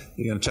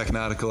gonna chuck an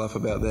article up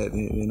about that.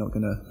 They're not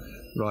gonna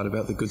write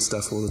about the good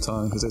stuff all the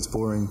time, because that's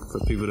boring for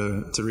people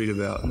to read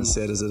about, as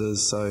sad as it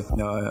is. So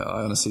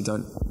I honestly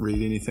don't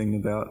read anything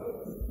about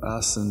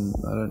us, and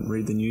I don't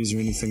read the news or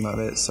anything like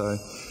that. So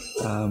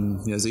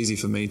it's easy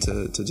for me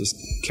to just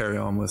carry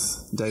on with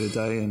day to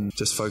day and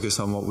just focus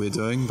on what we're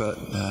doing. But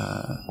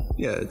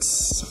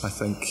I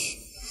think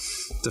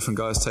different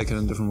guys take it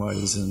in different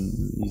ways, and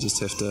you just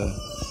have to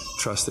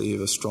trust that you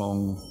have a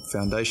strong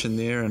foundation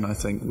there. And I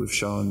think we've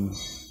shown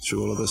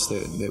through all of this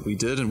that we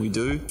did, and we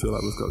do feel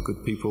like we've got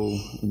good people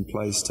in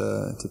place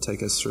to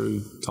take us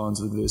through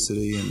times of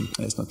adversity. And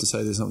it's not to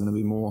say there's not going to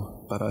be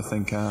more, but I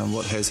think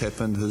what has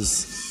happened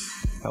has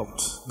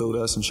helped build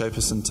us and shape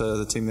us into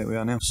the team that we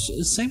are now.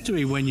 It seemed to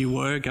be when you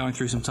were going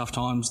through some tough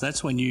times,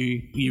 that's when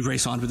you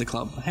re-signed with the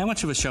club. How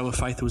much of a show of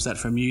faith was that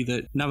from you,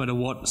 that no matter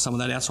what some of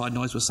that outside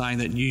noise was saying,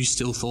 that you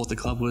still thought the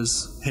club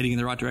was heading in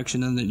the right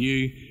direction and that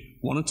you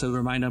wanted to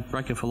remain a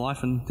Breaker for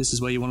life, and this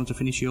is where you wanted to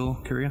finish your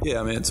career?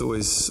 Yeah, I mean, it's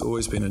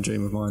always been a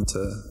dream of mine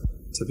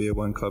to be a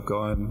one club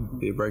guy and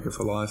be a Breaker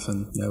for life.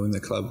 And when the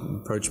club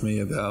approached me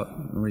about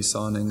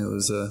re-signing, it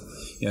was a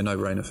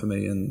no-brainer for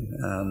me.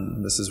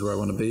 And this is where I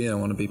want to be. I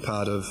want to be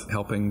part of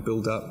helping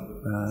build up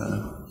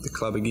the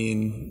club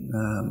again.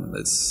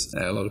 It's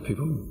a lot of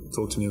people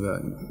talk to me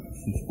about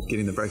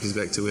getting the Breakers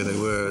back to where they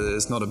were.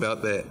 It's not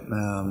about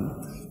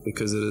that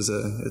because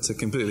it's a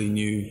completely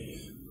new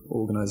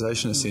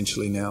organisation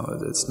essentially now.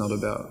 It's not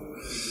about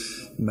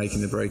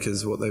making the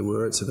Breakers what they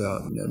were. It's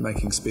about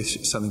making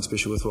something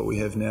special with what we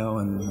have now,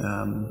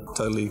 and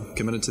totally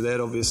committed to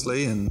that,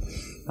 obviously. And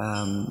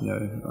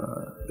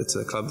it's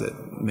a club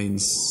that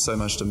means so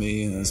much to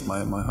me, and it's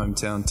my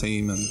hometown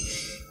team, and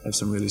I have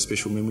some really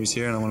special memories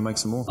here, and I want to make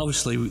some more.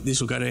 Obviously,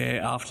 this will go to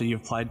air after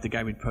you've played the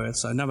game in Perth,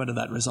 so no matter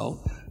that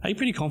result, are you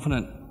pretty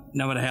confident,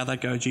 no matter how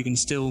that goes, you can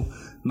still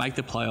make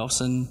the playoffs?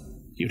 And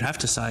you'd have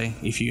to say,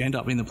 if you end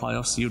up in the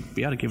playoffs, you'd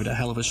be able to give it a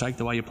hell of a shake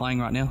the way you're playing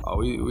right now.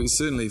 We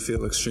certainly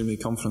feel extremely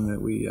confident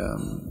that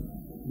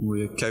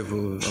we're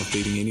capable of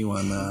beating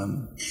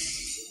anyone.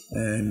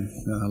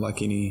 And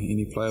like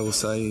any player will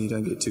say, you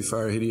don't get too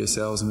far ahead of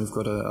yourselves, and we've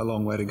got a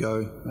long way to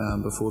go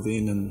before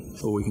then. And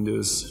all we can do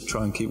is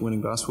try and keep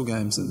winning basketball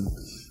games. And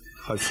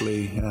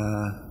hopefully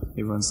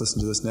everyone's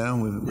listened to this now,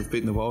 and we've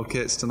beaten the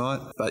Wildcats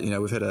tonight. But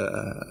we've had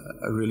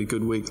a really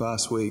good week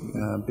last week,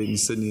 beating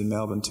Sydney and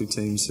Melbourne, two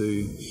teams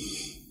who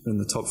are in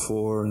the top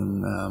four,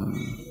 and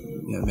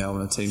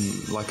Melbourne, a team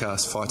like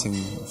us, fighting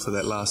for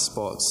that last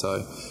spot.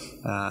 So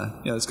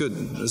it's good.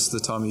 This is the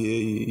time of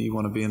year you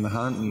want to be in the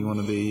hunt, and you want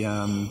to be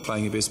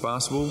playing your best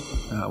basketball.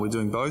 We're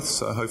doing both,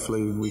 so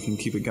hopefully we can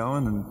keep it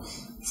going and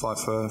fight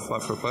for a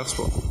playoff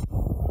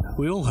spot.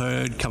 We all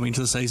heard coming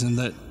into the season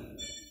that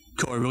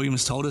Corey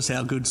Williams told us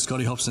how good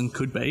Scotty Hopson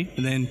could be,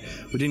 and then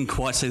we didn't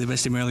quite see the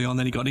best of him early on,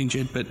 then he got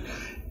injured, but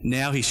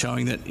now he's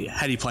showing that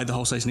had he played the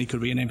whole season, he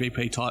could be an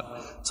MVP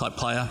type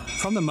player.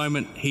 From the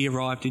moment he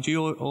arrived, did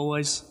you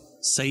always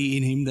see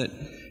in him that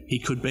he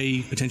could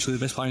be potentially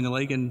the best player in the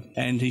league,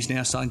 and he's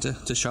now starting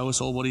to show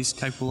us all what he's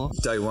capable of?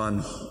 Day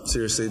one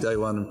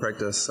in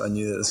practice, I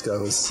knew that this guy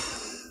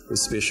was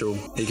special.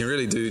 He can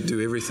really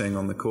do everything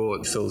on the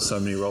court, fills so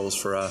many roles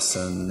for us,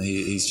 and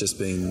he's just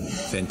been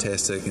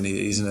fantastic, and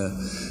he's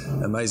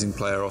an amazing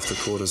player off the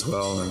court as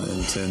well. And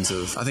in terms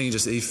of, I think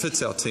he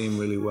fits our team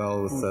really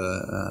well with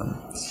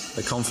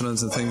the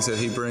confidence and things that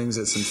he brings.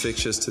 It's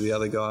infectious to the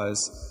other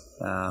guys.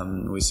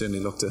 We certainly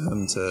look to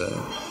him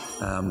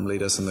to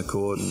lead us in the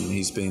court, and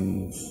he's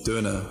been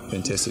doing a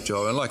fantastic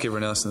job. And like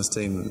everyone else in this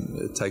team,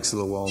 it takes a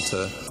little while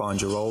to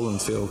find your role and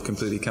feel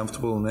completely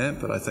comfortable in that.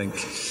 But I think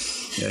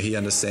he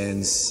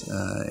understands,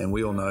 and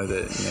we all know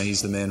that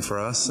he's the man for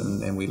us,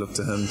 and we look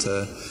to him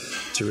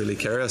to really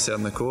carry us out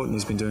in the court, and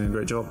he's been doing a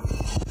great job.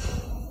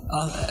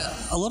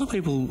 A lot of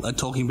people are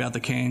talking about the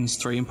Cairns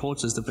three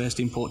imports as the best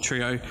import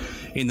trio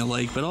in the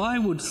league, but I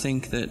would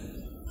think that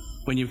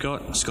when you've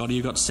got Scotty,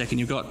 you've got Second,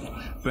 you've got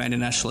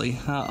Brandon Ashley,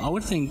 I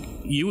would think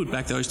you would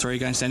back those three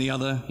against any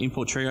other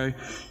import trio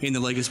in the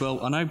league as well.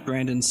 I know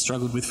Brandon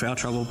struggled with foul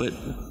trouble, but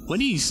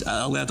when he's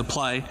allowed to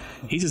play,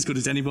 he's as good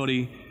as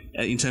anybody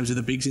in terms of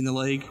the bigs in the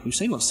league. We've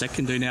seen what Sek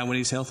can do now when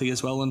he's healthy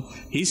as well, and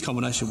his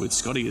combination with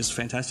Scotty is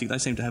fantastic. They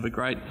seem to have a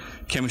great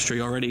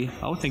chemistry already.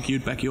 I would think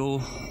you'd back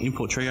your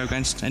import trio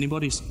against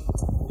anybody's.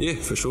 Yeah,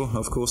 for sure.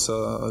 Of course,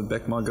 I'd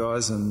back my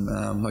guys,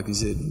 and like you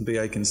said,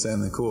 BA can stay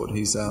on the court.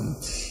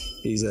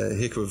 He's a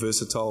heck of a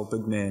versatile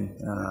big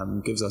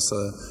man. Gives us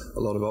a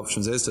lot of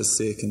options, as does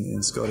Sek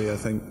and Scotty. I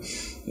think,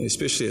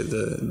 especially at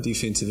the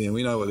defensive end,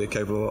 we know what they're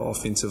capable of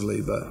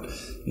offensively, but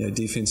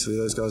defensively,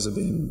 those guys have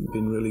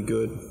been really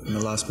good in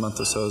the last month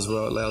or so as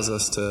well. It allows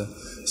us to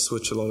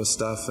switch a lot of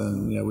stuff,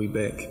 and we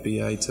back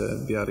BA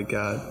to be able to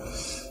guard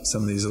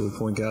some of these little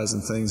point guards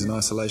and things in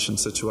isolation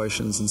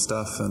situations and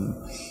stuff. And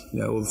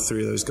all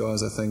three of those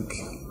guys, I think,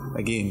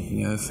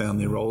 again, found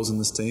their roles in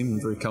this team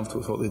and very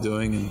comfortable with what they're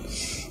doing.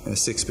 And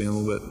Sek's been a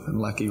little bit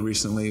unlucky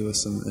recently with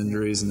some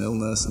injuries and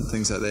illness and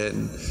things like that,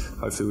 and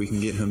hopefully we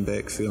can get him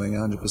back feeling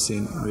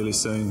 100% really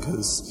soon,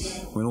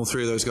 because when all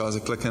three of those guys are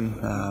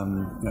clicking,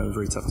 we're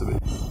very tough to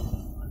beat.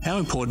 How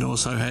important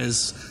also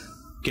has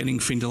getting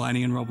Finn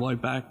Delaney and Rob Lowe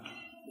back,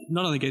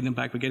 not only getting them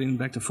back, but getting them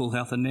back to full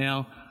health, and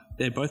now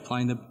they're both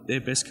playing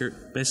their best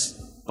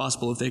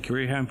basketball of their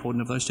career. How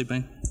important have those two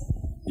been?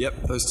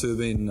 Yep, those two have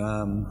been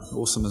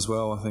awesome as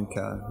well. I think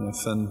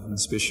Finn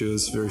especially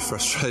was very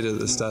frustrated at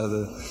the start of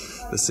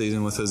the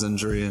season with his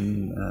injury,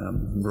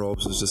 and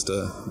Robs was just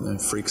a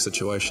freak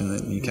situation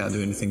that you can't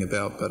do anything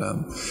about. But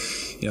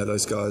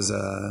those guys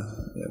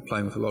are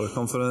playing with a lot of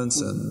confidence,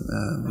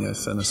 and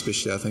Finn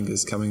especially I think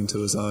is coming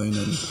to his own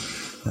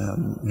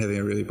and having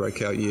a really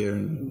breakout year,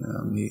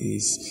 and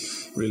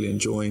he's really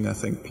enjoying, I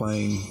think,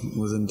 playing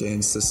within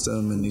Dan's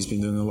system, and he's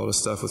been doing a lot of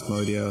stuff with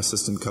Modi, our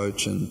assistant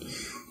coach, and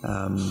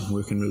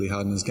working really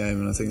hard in his game,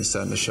 and I think it's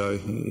starting to show.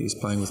 He's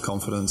playing with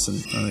confidence, and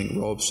I think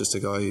Rob's just a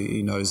guy,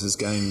 he knows his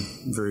game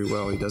very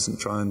well. He doesn't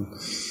try and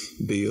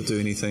be or do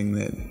anything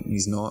that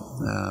he's not,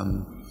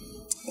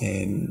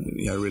 and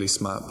really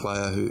smart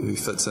player who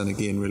fits in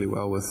again really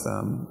well with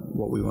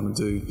what we want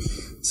to do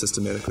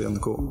systematically on the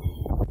court.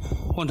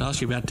 I wanted to ask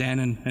you about Dan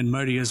and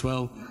Modi as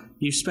well.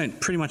 You've spent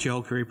pretty much your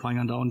whole career playing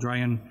under Andre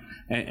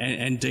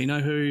and Dino,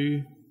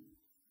 who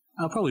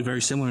are probably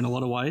very similar in a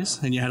lot of ways,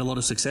 and you had a lot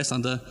of success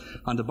under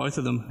both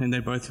of them, and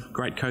they're both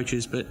great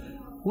coaches. But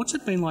what's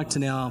it been like to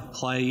now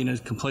play in a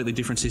completely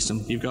different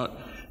system? You've got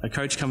a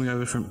coach coming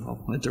over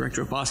a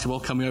director of basketball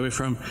coming over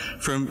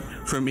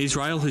from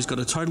Israel, who's got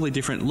a totally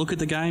different look at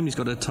the game. He's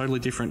got a totally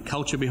different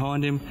culture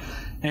behind him,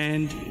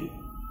 and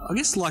I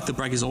guess like the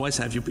Breakers always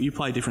have, you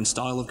play a different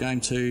style of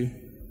game to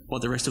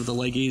what the rest of the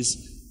league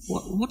is.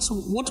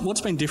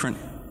 What's been different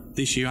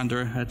this year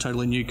under a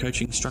totally new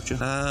coaching structure?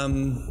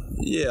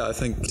 I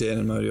think Dan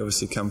and Modi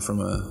obviously come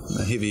from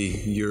a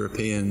heavy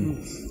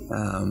European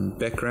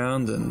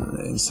background,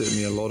 and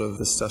certainly a lot of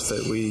the stuff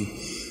that we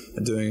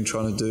are doing and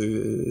trying to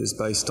do is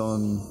based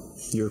on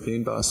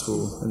European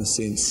basketball in a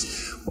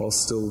sense, while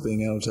still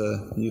being able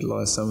to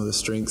utilise some of the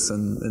strengths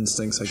and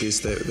instincts, I guess,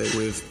 that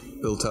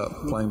we've built up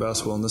playing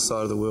basketball on this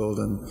side of the world.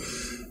 And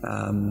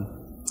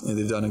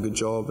they've done a good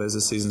job as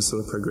the season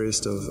sort of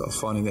progressed of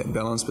finding that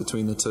balance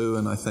between the two.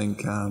 And I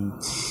think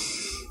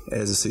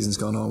as the season's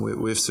gone on,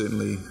 we've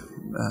certainly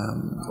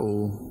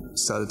all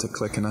started to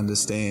click and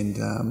understand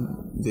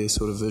their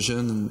sort of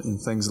vision and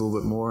things a little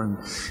bit more. And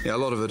a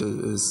lot of it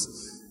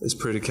is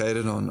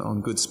predicated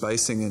on good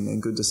spacing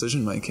and good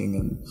decision making.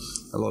 And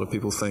a lot of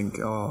people think,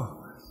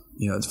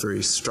 it's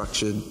very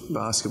structured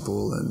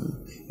basketball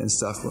and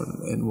stuff.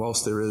 And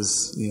whilst there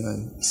is,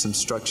 some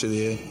structure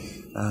there,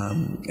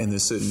 and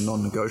there's certain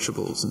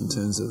non-negotiables in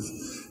terms of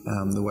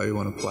the way we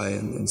want to play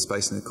and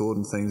spacing the court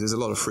and things, there's a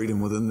lot of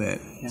freedom within that.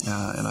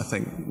 And I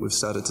think we've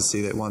started to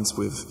see that once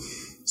we've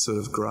sort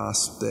of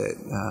grasped that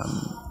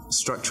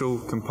structural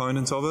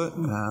component of it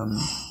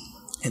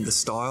and the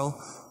style,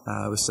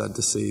 we've started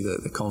to see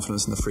the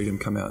confidence and the freedom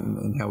come out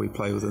in how we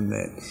play within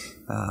that.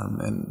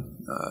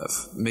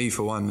 Me,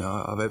 for one,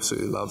 I've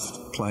absolutely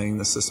loved playing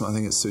the system. I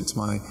think it suits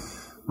my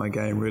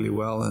game really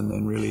well,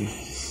 and really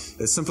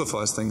it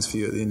simplifies things for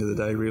you at the end of the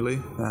day,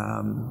 really.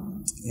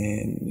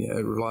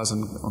 It relies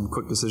on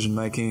quick decision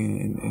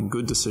making and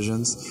good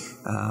decisions.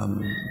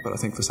 But I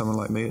think for someone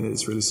like me,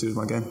 it's really suited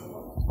my game.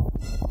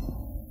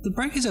 The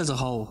Breakers as a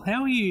whole,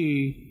 how do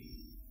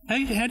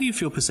you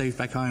feel perceived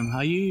back home?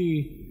 Do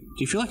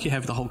you feel like you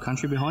have the whole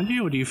country behind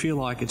you, or do you feel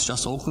like it's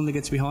just Auckland that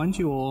gets behind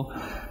you? Or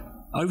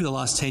over the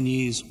last 10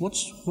 years,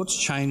 what's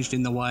changed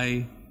in the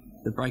way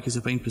the Breakers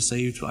have been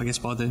perceived, I guess,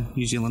 by the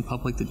New Zealand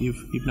public that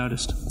you've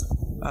noticed?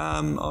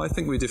 I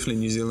think we're definitely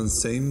New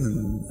Zealand's team,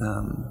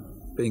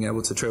 and being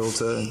able to travel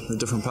to the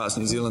different parts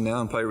of New Zealand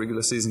now and play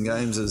regular season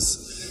games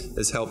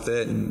has helped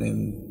that, and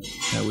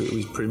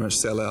we pretty much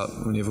sell out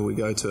whenever we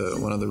go to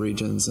one of the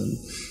regions. And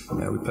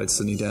we played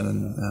Sydney down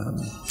in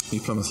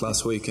New Plymouth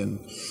last week, and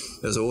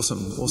it was an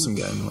awesome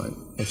game, like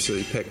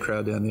absolutely packed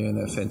crowd down there, and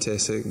they're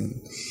fantastic, and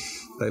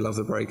they love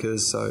the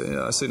Breakers.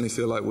 So I certainly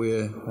feel like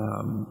we're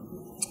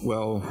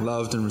well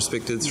loved and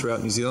respected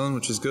throughout New Zealand,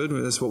 which is good.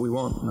 That's what we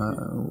want.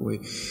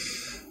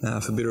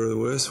 For better or the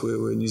worse,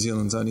 we're New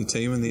Zealand's only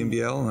team in the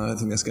NBL, and I don't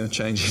think that's going to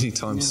change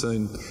anytime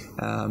soon.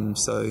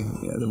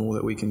 The more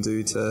that we can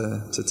do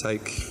to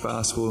take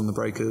basketball and the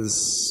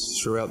Breakers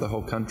throughout the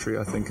whole country,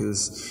 I think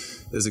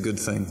is a good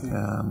thing.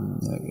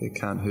 It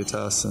can't hurt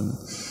us,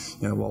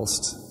 and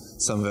whilst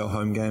some of our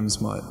home games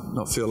might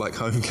not feel like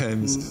home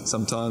games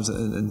sometimes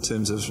in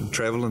terms of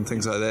travel and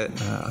things like that,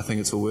 I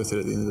think it's all worth it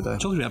at the end of the day.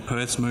 Talking about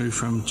Perth's move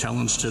from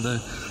Challenge to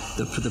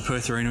the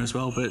Perth Arena as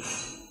well, but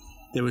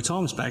there were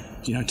times back,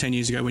 10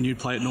 years ago when you'd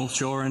play at North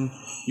Shore and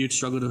you'd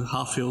struggle to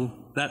half fill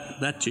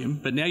that gym,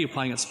 but now you're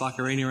playing at Spark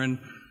Arena and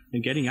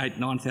getting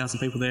 8,000-9,000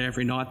 people there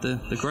every night.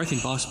 The growth in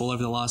basketball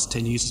over the last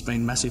 10 years has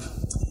been massive.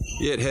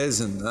 Yeah, it has,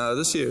 and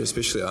this year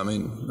especially,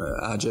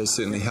 RJ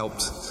certainly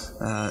helped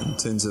in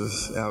terms of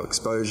our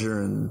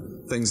exposure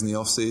and things in the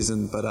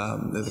off-season, but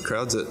the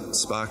crowds at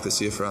Spark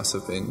this year for us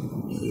have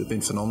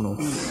been phenomenal.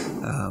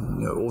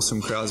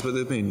 Awesome crowds, but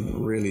they've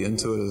been really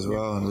into it as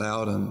well, and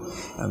loud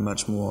and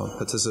much more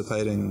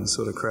participating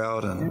sort of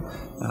crowd, and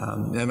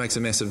it makes a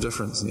massive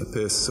difference.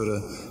 Perth sort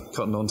of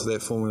cottoned onto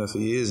that formula for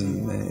years,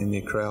 and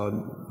their crowd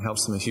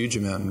helps them a huge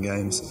amount in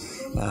games.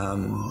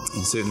 And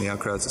certainly our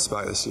crowds at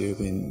Spark this year have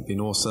been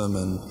awesome,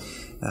 and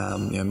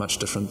much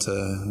different to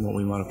what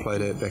we might have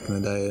played at back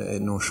in the day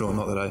at North Shore.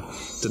 Not that I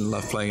didn't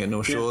love playing at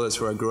North Shore, that's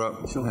where I grew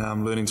up,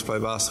 learning to play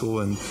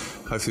basketball, and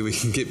hopefully we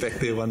can get back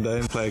there one day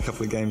and play a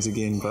couple of games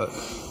again. But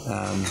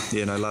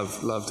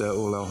loved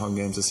all our home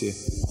games this year.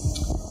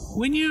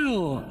 When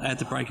you're at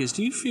the Breakers,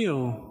 do you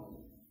feel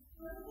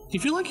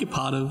like you're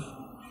part of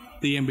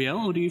the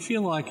NBL, or do you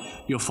feel like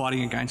you're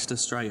fighting against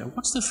Australia?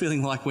 What's the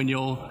feeling like when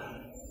do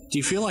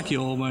you feel like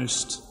you're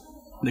almost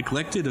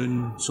neglected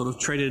and sort of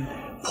treated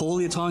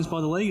poorly at times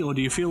by the league, or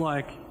do you feel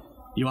like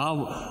you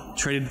are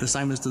treated the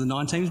same as to the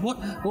 9 teams?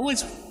 I've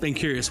always been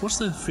curious, what's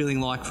the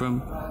feeling like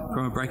from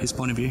a Breakers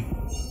point of view?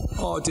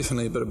 Oh,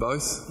 definitely a bit of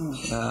both.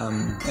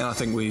 And I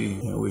think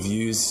we've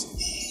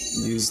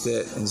used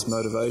that as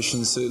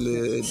motivation,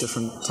 certainly at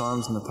different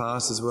times in the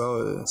past as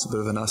well. It's a bit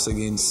of an us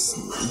against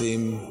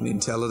them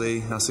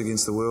mentality, us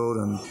against the world,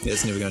 and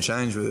it's never going to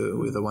change.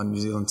 We're the one New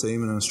Zealand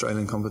team in an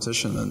Australian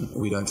competition, and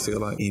we don't feel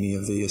like any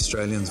of the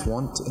Australians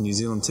want a New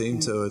Zealand team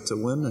to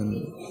win,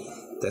 and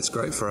that's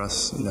great for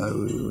us.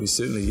 We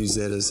certainly use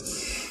that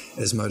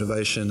as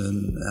motivation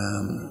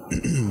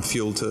and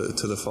fuel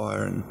to the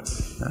fire, and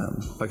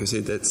like I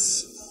said,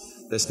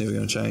 that's never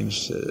going to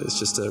change. It's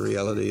just a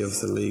reality of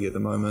the league at the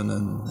moment,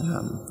 and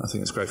I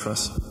think it's great for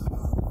us.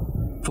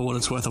 For what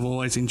it's worth, I've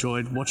always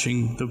enjoyed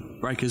watching the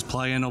Breakers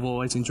play, and I've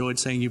always enjoyed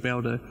seeing you be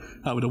able to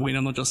win.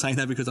 I'm not just saying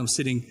that because I'm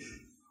sitting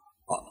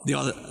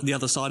the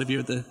other side of you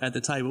at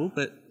the table,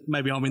 but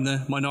maybe I'm in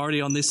the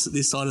minority on this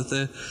side of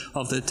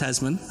the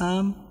Tasman.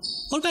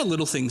 What about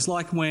little things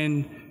like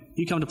when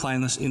you come to play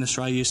in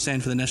Australia, you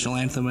stand for the national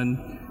anthem, and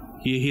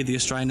you hear the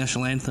Australian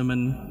national anthem,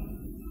 and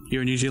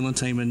you're a New Zealand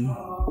team, and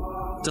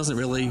doesn't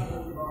really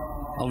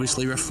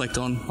obviously reflect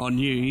on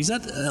you. Is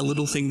that a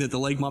little thing that the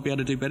league might be able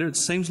to do better? It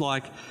seems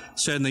like,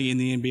 certainly in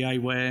the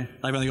NBA, where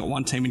they've only got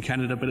one team in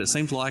Canada, but it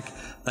seems like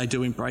they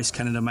do embrace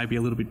Canada maybe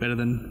a little bit better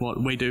than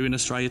what we do in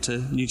Australia to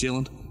New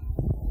Zealand.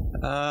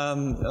 I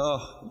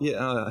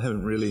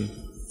haven't really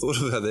thought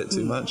about that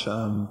too much.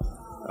 I'm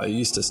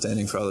used to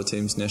standing for other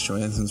teams'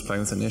 national anthems,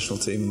 playing with the national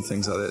team and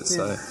things like that. Yeah.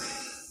 So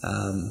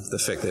the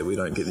fact that we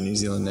don't get the New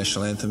Zealand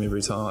national anthem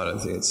every time, I don't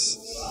think it's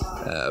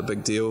a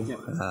big deal.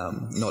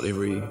 Not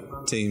every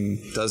team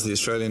does the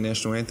Australian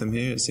national anthem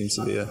here. It seems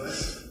to be a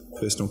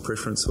personal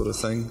preference sort of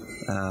thing.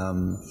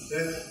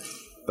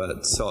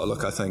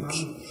 Look, I think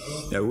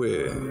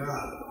we're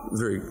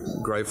very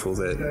grateful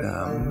that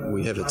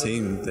we have a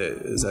team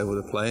that is able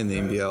to play in the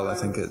NBL. I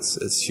think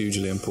it's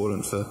hugely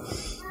important for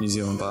New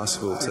Zealand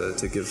basketball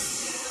to give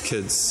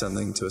kids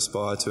something to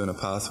aspire to and a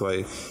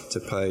pathway to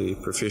play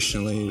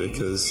professionally,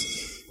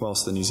 because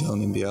whilst the New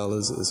Zealand NBL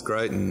is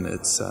great, and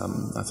it's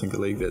I think a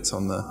league that's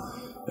on the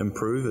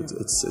improve,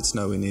 it's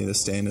nowhere near the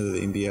standard of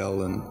the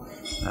NBL, and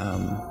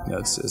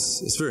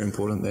it's very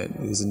important that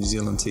there's a New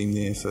Zealand team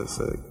there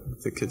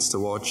for kids to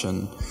watch,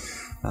 and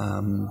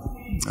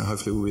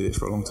hopefully we'll be there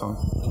for a long time.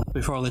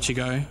 Before I let you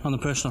go, on the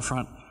personal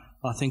front,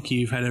 I think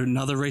you've had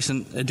another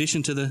recent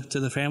addition to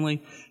the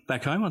family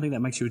back home. I think that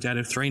makes you a dad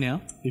of 3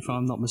 now, if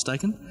I'm not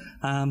mistaken.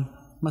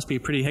 Must be a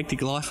pretty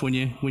hectic life when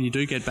you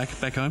do get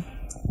back home.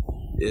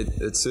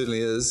 It certainly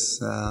is.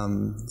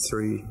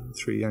 3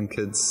 young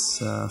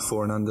kids,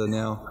 4 and under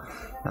now.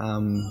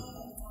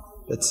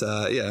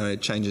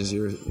 It changes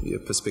your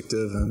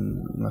perspective,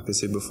 and like I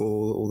said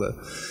before, all the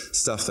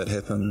stuff that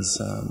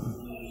happens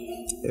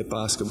at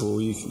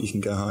basketball, you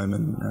can go home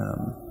and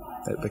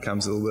it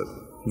becomes a little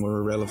bit more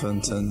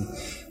irrelevant, and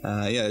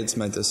it's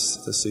made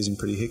this season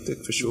pretty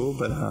hectic for sure,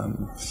 but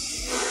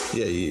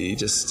you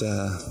just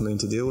learn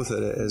to deal with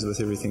it as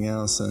with everything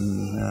else,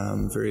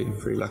 and very,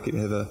 very lucky to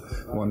have a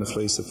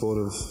wonderfully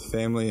supportive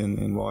family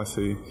and wife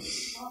who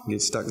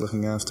gets stuck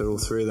looking after all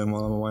 3 of them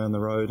while I'm away on the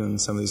road, and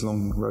some of these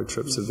long road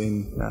trips have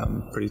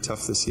been pretty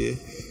tough this year,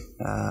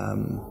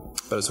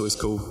 but it's always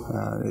cool.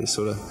 The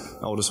sort of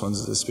oldest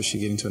ones especially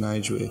getting to an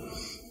age where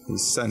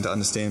he's starting to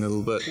understand a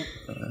little bit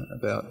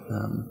about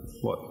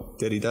what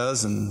Daddy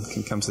does, and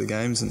can come to the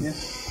games and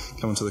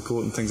come onto the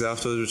court and things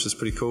afterwards, which is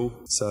pretty cool.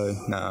 So,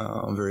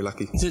 I'm very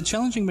lucky. Is it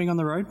challenging being on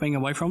the road, being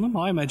away from them?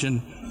 I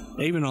imagine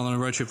even on a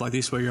road trip like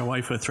this where you're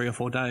away for 3 or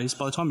 4 days,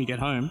 by the time you get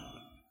home,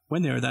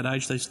 when they're at that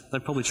age,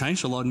 they've probably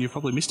changed a lot, and you've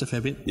probably missed a fair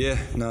bit. Yeah,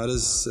 no, it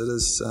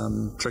is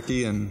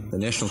tricky, and the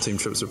national team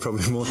trips are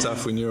probably more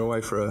tough when you're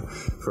away for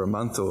a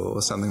month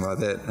or something like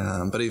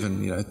that. But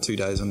even 2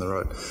 days on the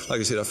road, like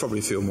I said, I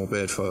probably feel more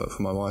bad for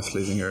my wife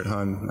leaving her at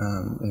home,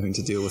 having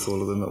to deal with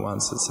all of them at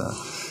once.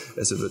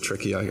 It's a bit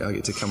tricky. I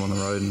get to come on the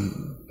road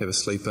and have a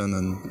sleep in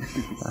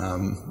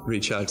and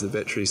recharge the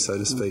batteries, so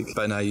to speak.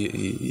 But no,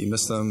 you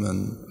miss them,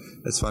 and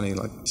it's funny,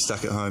 like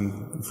stuck at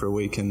home for a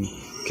week and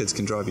kids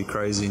can drive you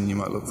crazy, and you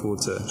might look forward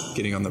to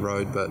getting on the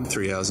road, but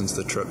 3 hours into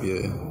the trip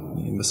you're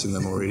missing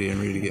them already and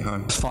ready to get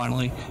home.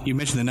 Finally, you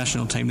mentioned the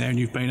national team there, and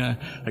you've been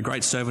a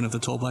great servant of the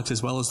Tall Blacks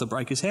as well as the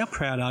Breakers. How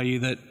proud are you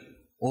that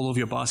all of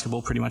your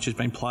basketball pretty much has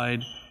been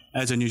played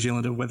as a New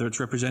Zealander, whether it's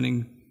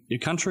representing your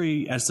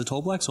country as the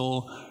Tall Blacks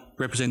or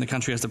representing the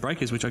country as the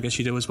Breakers, which I guess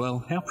you do as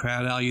well. How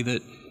proud are you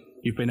that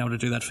you've been able to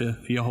do that for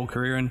your whole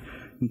career, and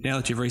now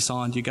that you've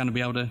re-signed, you're going to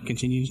be able to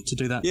continue to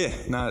do that? Yeah,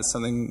 no, it's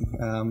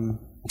something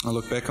I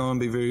look back on and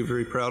be very,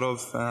 very proud of.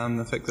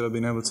 The fact that I've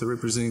been able to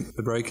represent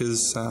the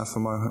Breakers for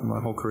my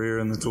whole career,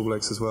 and the Tall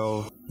Blacks as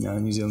well.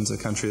 New Zealand's a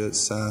country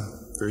that's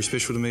very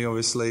special to me,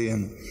 obviously,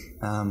 and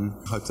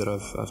hope that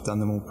I've done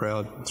them all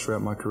proud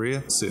throughout my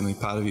career. Certainly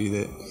part of you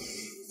that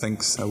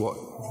thinks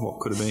what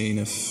could have been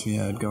if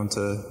I'd gone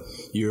to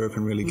Europe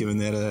and really given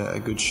that a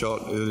good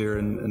shot earlier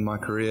in my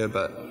career,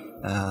 but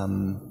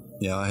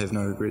I have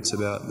no regrets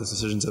about the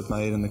decisions I've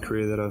made and the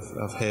career that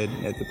I've had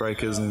at the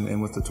Breakers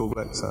and with the Tall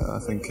Blacks. I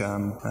think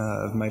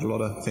I've made a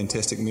lot of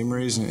fantastic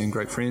memories and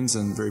great friends,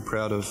 and very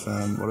proud of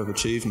what I've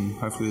achieved, and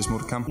hopefully there's more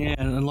to come. Yeah,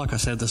 and like I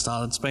said at the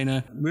start, it's been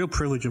a real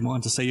privilege of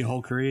mine to see your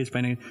whole career. It's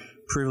been a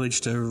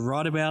privilege to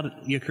write about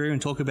your career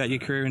and talk about your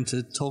career, and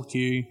to talk to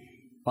you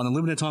on the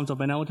limited times I've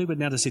been able to, but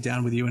now to sit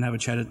down with you and have a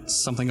chat,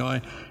 it's something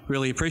I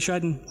really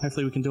appreciate, and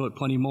hopefully we can do it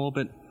plenty more.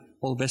 But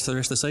all the best for the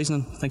rest of the season,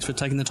 and thanks for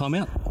taking the time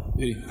out.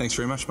 Yeah, thanks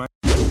very much, mate.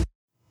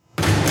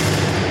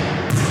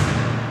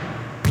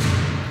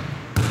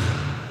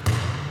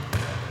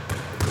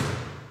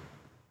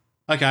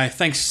 Okay,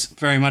 thanks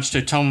very much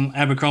to Tom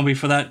Abercrombie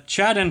for that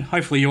chat, and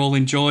hopefully you all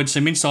enjoyed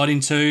some insight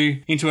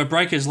into a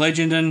Breakers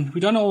legend. And we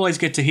don't always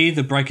get to hear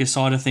the Breakers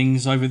side of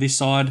things over this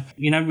side.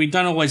 We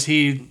don't always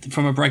hear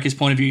from a Breakers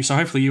point of view, so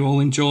hopefully you all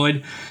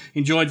enjoyed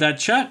that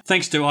chat.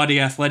 Thanks to ID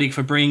Athletic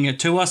for bringing it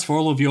to us. For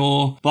all of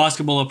your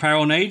basketball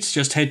apparel needs,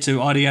 just head to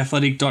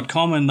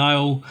idathletic.com and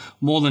they'll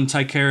more than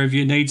take care of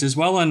your needs as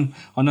well. And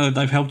I know that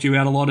they've helped you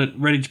out a lot at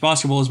Redditch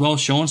Basketball as well,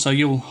 Sean, so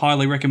you'll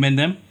highly recommend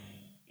them.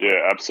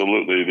 Yeah,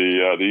 absolutely.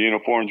 The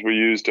uniforms we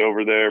used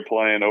over there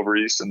playing over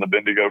East in the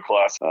Bendigo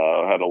Class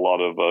had a lot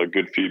of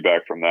good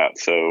feedback from that.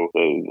 So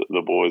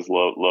the boys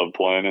loved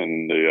playing,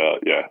 and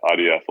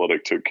ID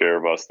Athletic took care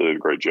of us. They did a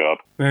great job.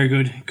 Very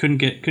good. Couldn't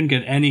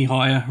get any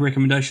higher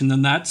recommendation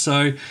than that.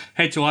 So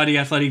head to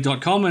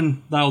idathletic.com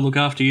and they'll look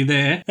after you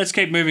there. Let's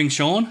keep moving,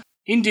 Sean.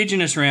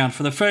 Indigenous round.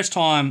 For the first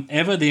time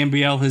ever, the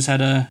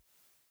NBL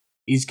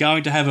is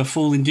going to have a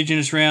full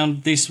Indigenous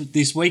round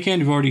this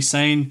weekend. We've already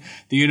seen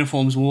the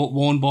uniforms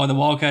worn by the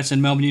Wildcats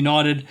and Melbourne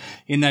United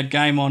in that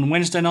game on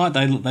Wednesday night.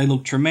 They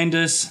look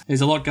tremendous.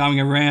 There's a lot going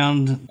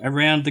around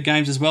the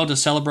games as well to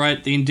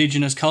celebrate the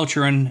Indigenous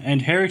culture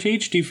and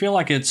heritage. Do you feel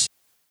like it's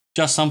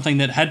just something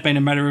that had been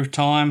a matter of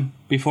time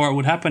before it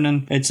would happen,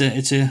 and it's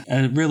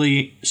a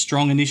really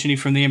strong initiative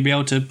from the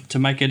NBL to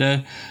make it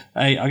a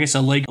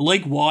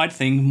league-wide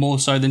thing, more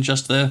so than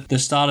just the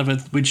start of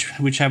it,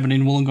 which happened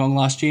in Wollongong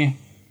last year?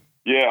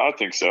 Yeah, I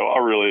think so. I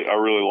really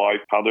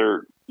like how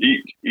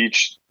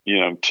each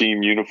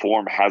team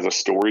uniform has a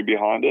story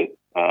behind it.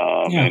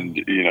 And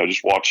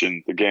just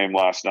watching the game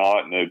last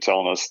night, and they're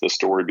telling us the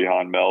story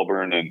behind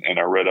Melbourne, and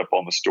I read up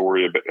on the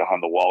story a bit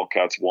behind the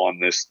Wildcats won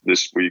this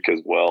week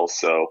as well.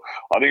 So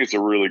I think it's a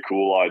really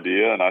cool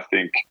idea, and I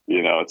think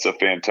it's a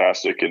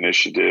fantastic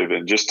initiative.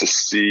 And just to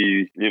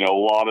see a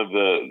lot of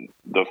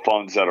the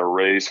funds that are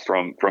raised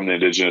from the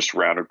Indigenous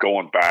round are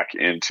going back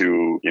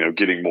into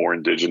getting more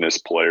Indigenous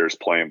players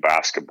playing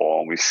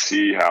basketball, and we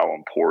see how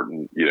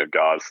important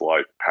guys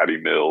like Patty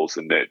Mills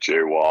and Nate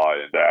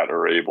JY and that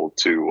are able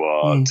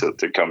to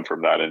come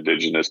from that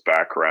Indigenous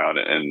background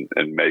and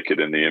make it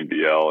in the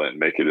NBL and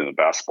make it in the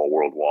basketball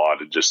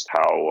worldwide, and just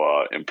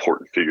how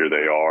important figure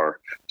they are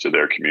to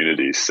their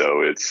communities.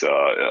 So it's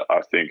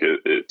I think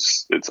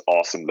it's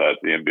awesome that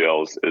the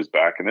NBL is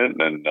backing it,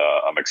 and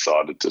I'm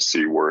excited to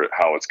see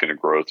how it's going to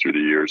grow through the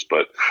years.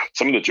 But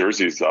some of the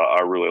jerseys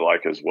I really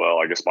like as well.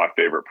 I guess my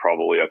favorite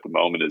probably at the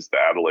moment is the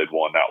Adelaide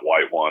one, that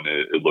white one.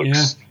 It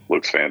looks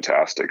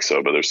fantastic.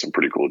 So, but there's some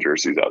pretty cool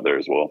jerseys out there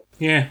as well.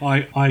 Yeah,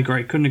 I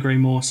agree. Couldn't agree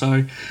more.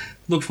 So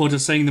look forward to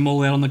seeing them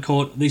all out on the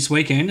court this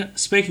weekend.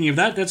 Speaking of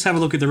that, let's have a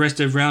look at the rest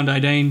of round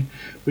 18,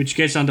 which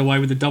gets underway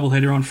with the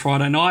doubleheader on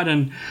Friday night.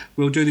 And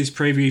we'll do this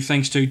preview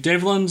thanks to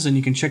Devlin's, and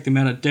you can check them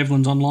out at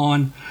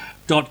devlinsonline.com.au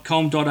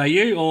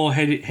or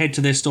head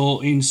to their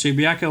store in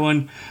Subiaco.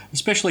 And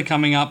especially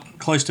coming up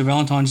close to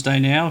Valentine's Day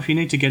now, if you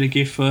need to get a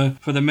gift for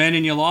the man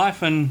in your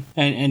life and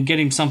get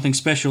him something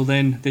special,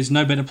 then there's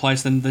no better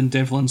place than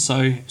Devlin's.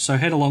 So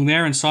head along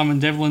there, and Simon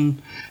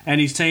Devlin and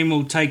his team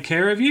will take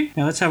care of you.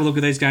 Now let's have a look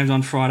at these games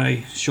on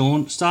Friday,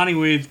 Sean. Starting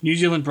with New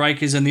Zealand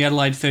Breakers and the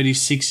Adelaide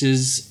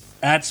 36ers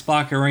at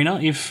Spark Arena.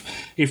 If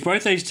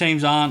both these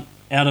teams aren't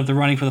out of the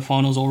running for the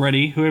finals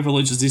already, whoever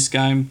loses this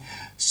game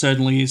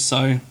certainly is.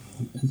 So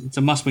it's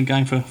a must-win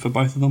game for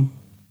both of them.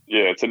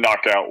 Yeah, it's a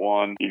knockout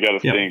one. You got to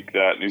think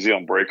that New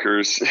Zealand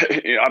Breakers,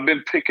 I've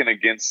been picking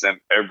against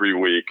them every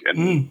week,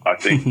 and I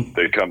think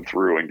they come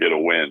through and get a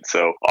win.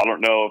 So I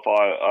don't know if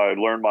I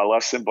learned my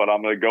lesson, but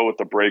I'm going to go with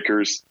the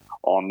Breakers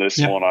on this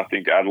one. I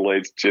think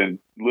Adelaide's a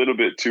little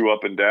bit too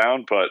up and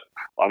down, but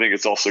I think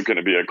it's also going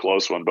to be a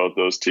close one. Both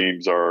those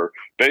teams are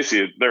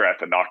basically, they're at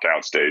the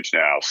knockout stage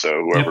now. So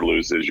whoever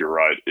loses, you're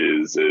right,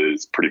 is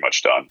pretty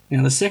much done.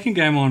 Now, the second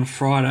game on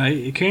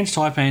Friday, Cairns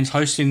Taipans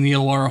hosting the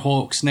Illawarra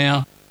Hawks.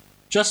 Now,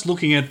 just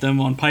looking at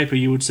them on paper,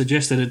 you would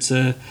suggest that it's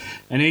an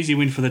easy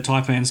win for the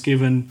Taipans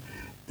given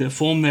the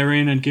form they're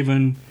in, and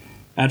given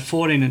at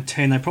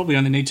 14-10, they probably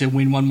only need to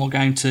win one more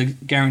game to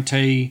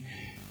guarantee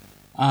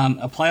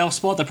a playoff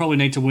spot. They probably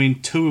need to win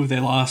 2 of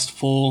their last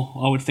 4,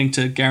 I would think,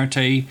 to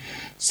guarantee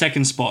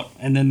second spot.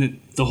 And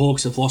then the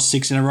Hawks have lost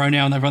 6 in a row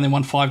now, and they've only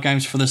won 5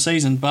 games for the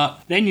season. But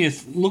then you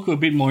look a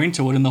bit more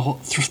into it, and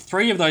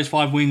 3 of those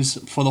 5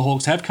 wins for the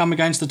Hawks have come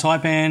against the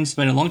Taipans. It's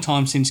been a long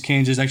time since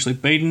Cairns actually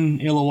beaten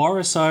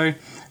Illawarra, so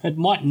it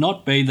might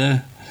not be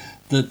the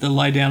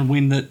lay-down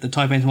win that the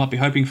Taipans might be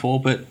hoping for,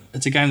 but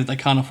it's a game that they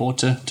can't afford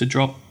to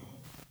drop.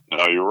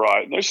 No, you're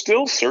right. They're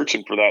still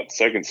searching for that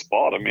second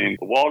spot. I mean,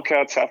 the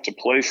Wildcats have to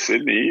play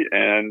Sydney,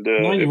 and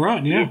you're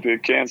right, yeah. If the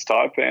Cairns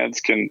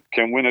Taipans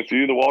can win a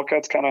few, the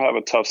Wildcats kind of have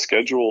a tough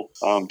schedule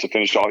to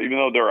finish off. Even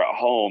though they're at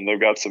home, they've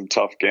got some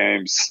tough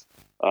games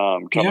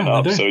coming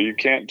up. So you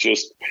can't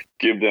just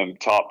give them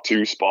top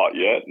 2 spot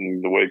yet.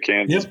 And the way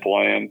Kansas is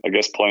playing, I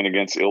guess playing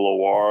against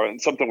Illawarra,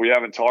 and something we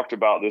haven't talked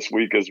about this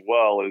week as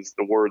well is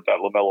the word that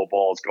LaMelo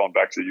Ball has gone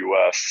back to the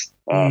U.S.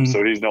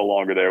 So he's no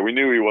longer there. We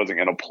knew he wasn't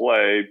going to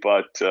play,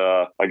 but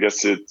I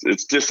guess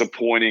it's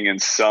disappointing in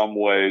some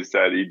ways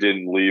that he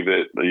didn't leave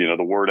it. You know,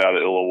 the word out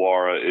of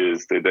Illawarra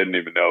is they didn't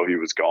even know he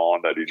was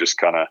gone, that he just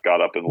kind of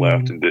got up and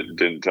left and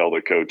didn't tell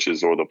the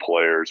coaches or the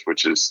players,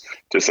 which is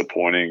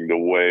disappointing, the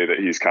way that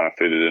he's kind of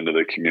fitted into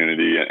the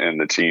community and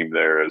the team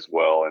there as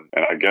well.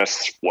 And I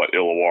guess what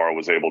Illawarra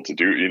was able to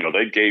do, you know,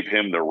 they gave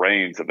him the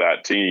reins of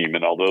that team.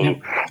 And although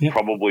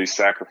probably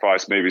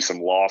sacrificed maybe some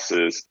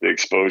losses, the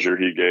exposure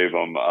he gave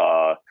them,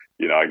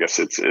 you know, I guess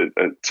it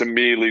to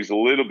me leaves a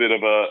little bit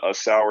of a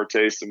sour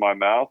taste in my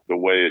mouth. The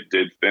way it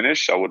did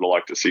finish, I would have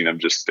liked to seen him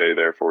just stay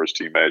there for his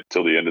teammate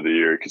till the end of the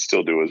year. He could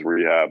still do his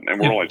rehab, and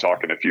we're only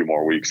talking a few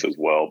more weeks as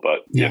well.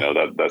 But you know,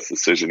 that's the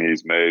decision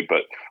he's made.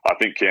 But I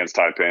think Cairns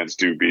Taipans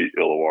do beat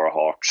Illawarra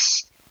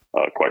Hawks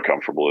quite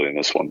comfortably in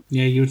this one.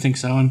 Yeah, you would think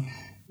so. And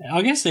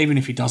I guess even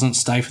if he doesn't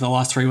stay for the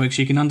last 3 weeks,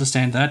 you can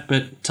understand that.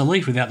 But to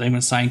leave without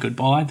even saying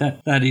goodbye,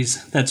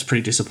 that's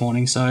pretty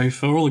disappointing. So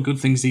for all the good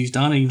things he's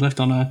done, he left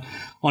on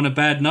a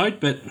bad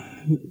note. But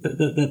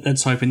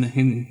let's hope in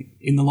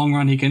the long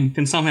run he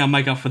can somehow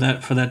make up for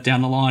that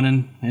down the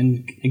line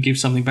and give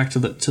something back to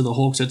the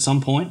Hawks at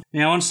some point.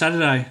 Now on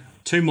Saturday,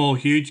 2 more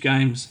huge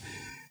games: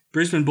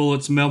 Brisbane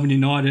Bullets, Melbourne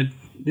United.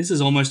 This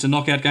is almost a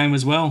knockout game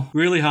as well.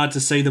 Really hard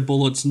to see the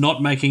Bullets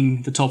not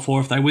making the top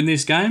 4 if they win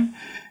this game.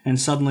 And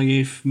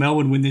suddenly if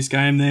Melbourne win this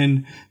game,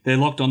 then they're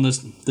locked on the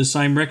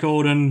same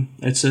record, and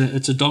it's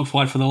a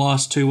dogfight for the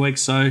last 2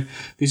 weeks. So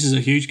this is a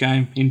huge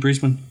game in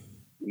Brisbane.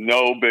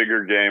 No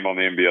bigger game on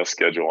the NBL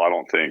schedule, I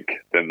don't think,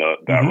 than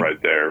that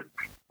right there.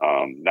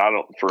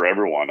 Not for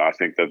everyone. I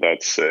think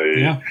that's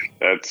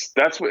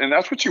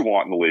what you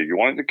want in the league. You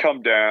want it to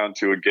come down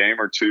to a game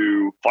or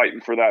 2 fighting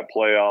for that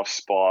playoff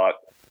spot.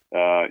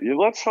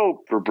 Let's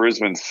hope for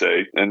Brisbane's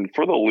sake and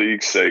for the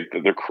league's sake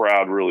that the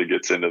crowd really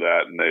gets into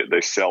that and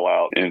they sell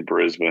out in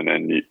Brisbane,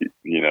 and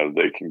you know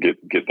they can get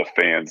the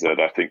fans that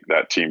I think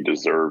that team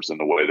deserves in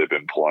the way they've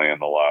been playing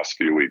the last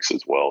few weeks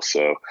as well.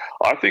 So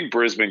I think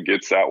Brisbane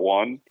gets that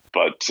one,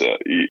 but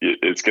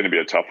it's going to be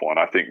a tough one.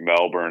 I think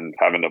Melbourne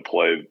having to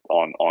play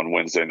on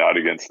Wednesday night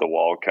against the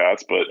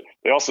Wildcats, but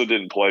they also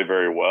didn't play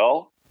very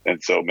well.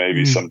 And so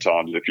maybe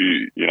sometimes if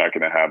you're not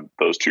going to have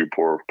those 2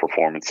 poor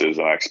performances,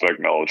 and I expect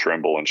Melo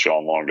Trimble and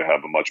Sean Long to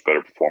have a much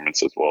better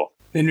performance as well.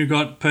 Then we've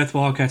got Perth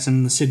Wildcats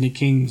and the Sydney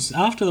Kings.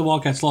 After the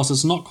Wildcats loss,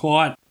 it's not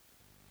quite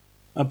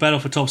a battle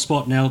for top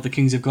spot now that the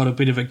Kings have got a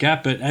bit of a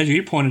gap. But as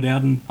you pointed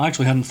out, and I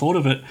actually hadn't thought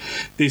of it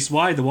this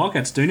way, the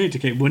Wildcats do need to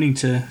keep winning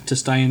to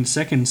stay in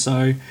second.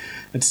 So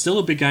it's still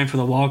a big game for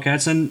the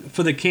Wildcats. And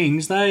for the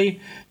Kings,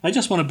 they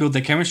just want to build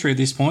their chemistry at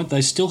this point.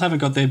 They still haven't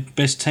got their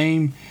best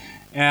team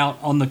out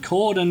on the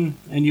court, and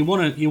you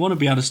want to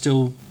be able to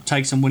still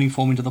take some winning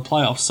form into the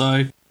playoffs.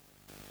 So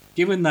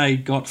given they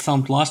got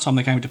thumped last time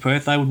they came to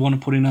Perth, they would want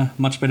to put in a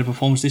much better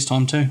performance this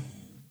time too.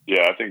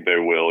 Yeah, I think they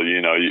will.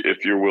 You know,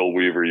 if you're Will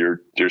Weaver,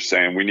 you're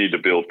saying we need to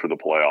build for the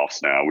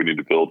playoffs now. We need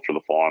to build for the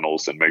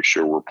finals and make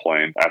sure we're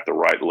playing at the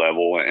right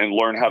level and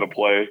learn how to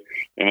play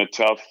in a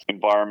tough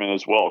environment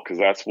as well, because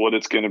that's what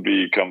it's going to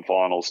be come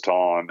finals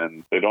time.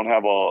 And they don't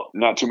have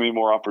not too many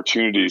more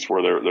opportunities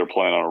where they're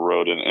playing on a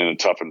road in a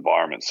tough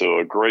environment. So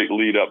a great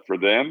lead up for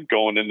them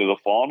going into the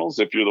finals.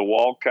 If you're the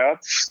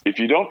Wildcats, if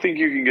you don't think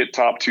you can get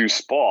top 2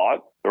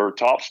 spot, or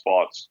top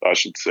spots, I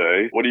should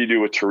say. What do you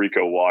do with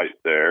Tarico White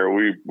there?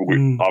 We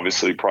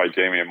obviously probably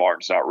Damian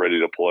Martin's not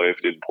ready to play if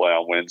he didn't play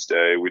on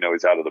Wednesday. We know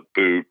he's out of the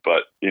boot,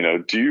 but you know,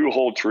 do you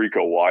hold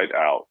Tarico White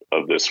out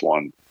of this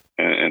one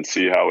and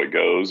see how it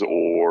goes,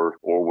 or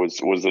was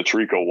the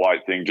Tarico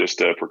White thing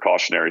just a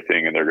precautionary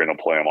thing and they're going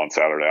to play him on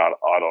Saturday?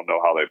 I don't know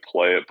how they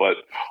play it, but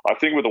I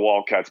think with the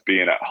Wildcats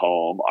being at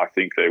home, I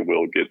think they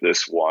will get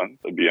this one.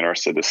 I'd be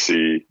interested to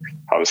see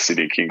how the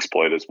Sydney Kings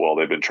played as well.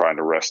 They've been trying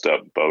to rest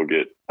up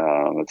Bogut.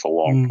 It's a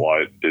long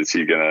flight. Is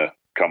he going to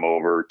come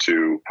over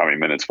to how many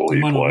minutes will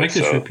he play.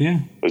 So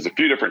there's a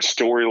few different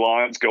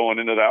storylines going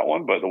into that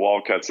one, but the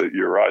Wildcats,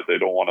 you're right, they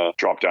don't want to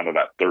drop down to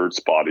that third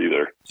spot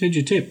either. Who'd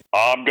you tip?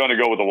 I'm going to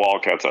go with the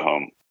Wildcats at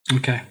home.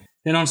 Okay.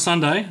 Then on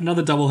Sunday,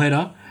 another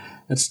doubleheader.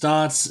 It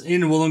starts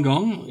in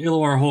Wollongong,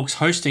 Illawarra Hawks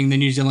hosting the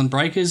New Zealand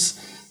Breakers.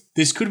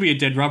 This could be a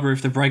dead rubber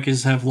if the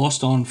Breakers have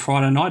lost on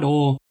Friday night,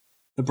 or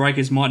the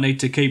Breakers might need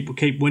to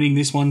keep winning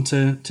this one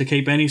to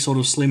keep any sort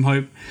of slim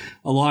hope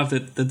alive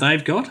that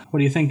they've got. What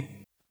do you think?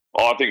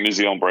 Oh, I think New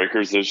Zealand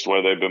Breakers, this is the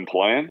way they've been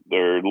playing.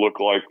 They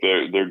look like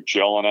they're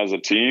gelling as a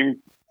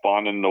team,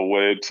 finding a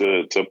way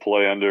to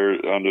play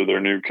under their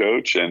new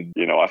coach. And,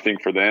 I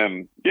think for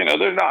them,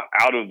 they're not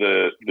out of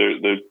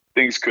the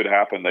things could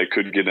happen. They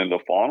could get into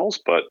finals,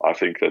 but I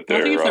think that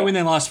I think if they win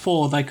their last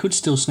 4, they could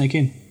still sneak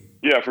in.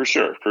 Yeah, for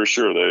sure.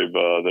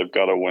 They've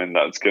got a win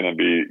that's going to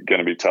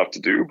be tough to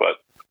do, but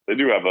they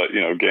do have a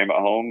game at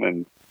home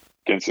and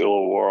against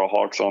Illawarra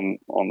Hawks on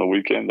the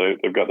weekend.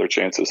 They've got their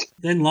chances.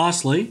 Then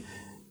lastly,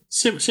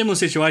 similar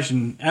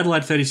situation.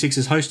 Adelaide 36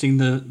 is hosting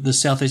the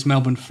Southeast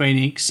Melbourne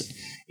Phoenix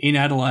in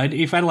Adelaide.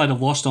 If Adelaide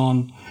have lost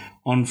on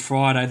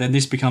Friday, then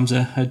this becomes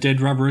a dead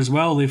rubber as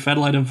well. If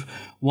Adelaide have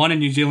won in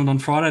New Zealand on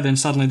Friday, then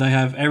suddenly they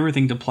have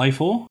everything to play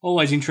for.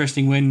 Always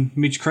interesting when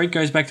Mitch Creek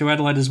goes back to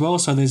Adelaide as well,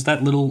 so there's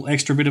that little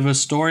extra bit of a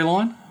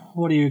storyline.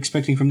 What are you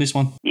expecting from this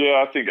one?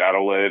 Yeah, I think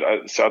Adelaide,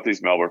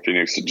 Southeast Melbourne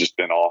Phoenix have just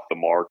been off the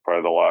mark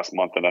probably the last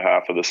month and a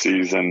half of the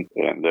season,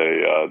 and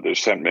they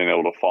just haven't been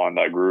able to find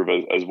that groove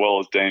as well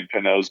as Dane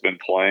Pinot's been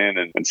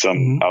playing and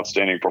some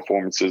outstanding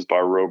performances by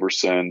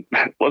Roberson.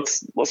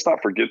 Let's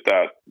not forget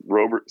that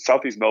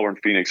Southeast Melbourne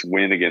Phoenix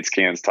win against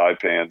Cairns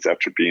Taipans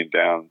after being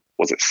down,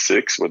 was it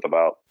 6 with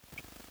about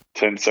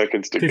 10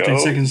 seconds to 15 go.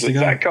 seconds Does to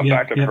that go. come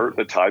back and hurt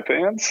the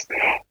Taipans?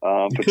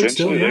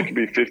 Potentially, they could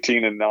be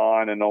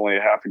 15-9 and only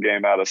half a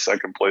game out of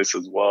second place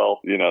as well.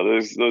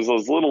 There's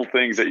those little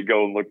things that you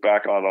go and look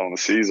back on the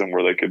season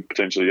where they could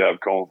potentially have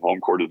home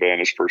court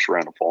advantage first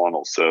round of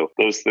finals. So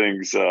those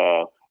things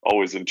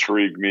always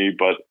intrigue me,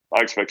 but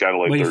I expect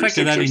Adelaide 36ers at home. Well, you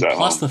factor that in,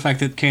 plus the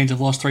fact that Cairns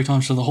have lost 3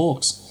 times to the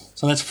Hawks.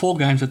 So that's 4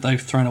 games that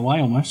they've thrown away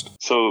almost.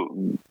 So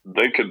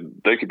they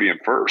could be in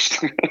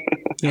first.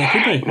 Yeah,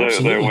 it could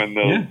be. They win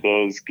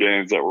those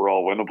games that were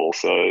all winnable.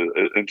 So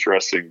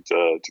interesting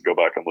to go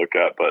back and look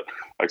at. But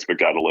I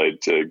expect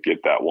Adelaide to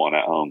get that one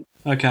at home.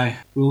 Okay,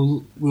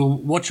 we'll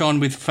watch on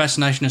with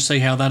fascination to see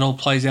how that all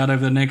plays out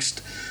over the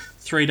next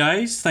 3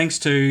 days. Thanks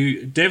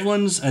to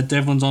Devlins at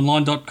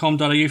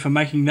devlinsonline.com.au for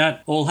making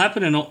that all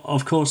happen. And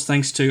of course,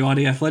 thanks to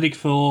ID Athletic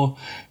for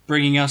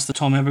bringing us the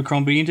Tom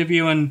Abercrombie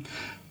interview and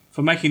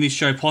for making this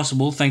show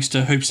possible. Thanks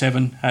to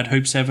Hoops7 at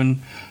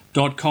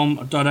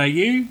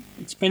hoops7.com.au.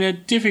 It's been a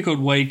difficult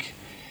week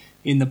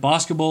in the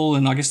basketball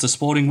and I guess the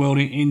sporting world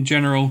in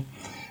general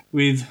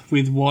with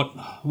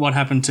what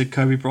happened to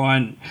Kobe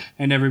Bryant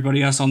and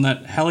everybody else on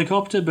that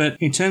helicopter. But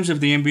in terms of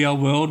the NBL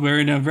world, we're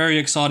in a very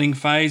exciting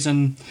phase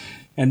and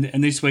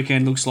this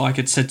weekend looks like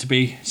it's set to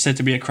be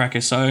a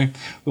cracker. So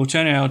we'll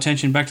turn our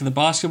attention back to the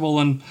basketball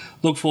and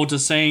look forward to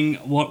seeing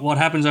what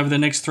happens over the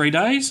next 3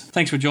 days.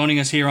 Thanks for joining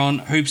us here on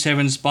Hoop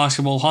 7's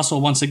Basketball Hustle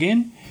once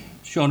again.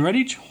 Sean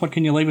Redditch, what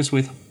can you leave us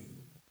with?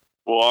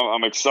 Well,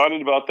 I'm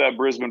excited about that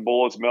Brisbane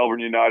Bullets Melbourne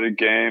United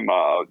game.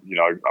 I'm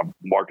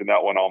marking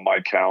that one on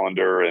my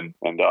calendar, and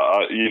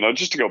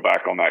just to go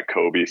back on that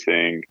Kobe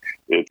thing,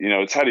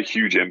 it's had a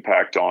huge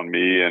impact on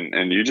me,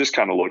 and you just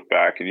kind of look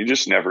back and you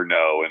just never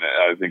know. And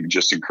I think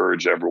just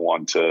encourage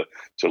everyone to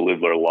live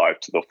their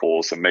life to the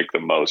fullest and make the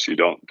most. You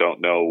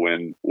don't know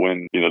when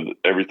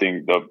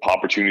everything, the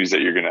opportunities that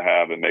you're going to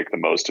have, and make the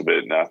most of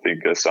it. And I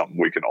think that's something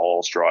we can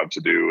all strive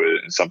to do,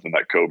 and something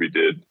that Kobe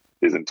did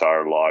his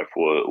entire life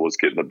was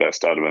getting the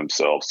best out of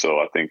himself. So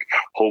I think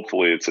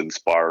hopefully it's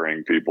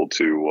inspiring people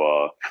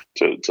to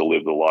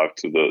live the life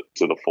to the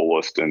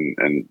fullest. And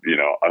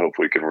I hope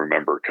we can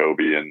remember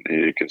Kobe and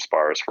he can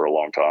inspire us for a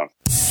long time.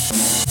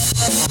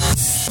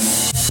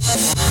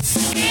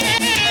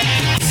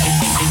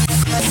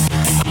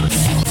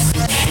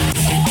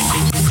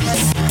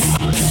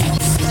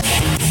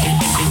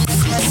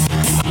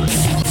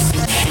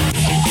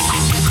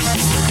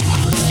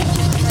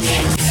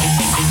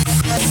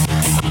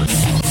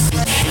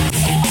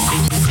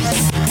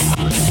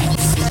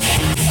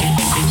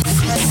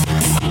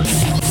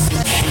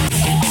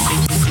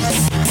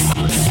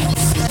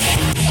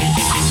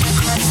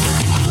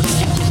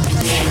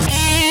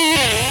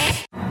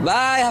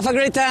 Bye, have a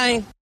great time.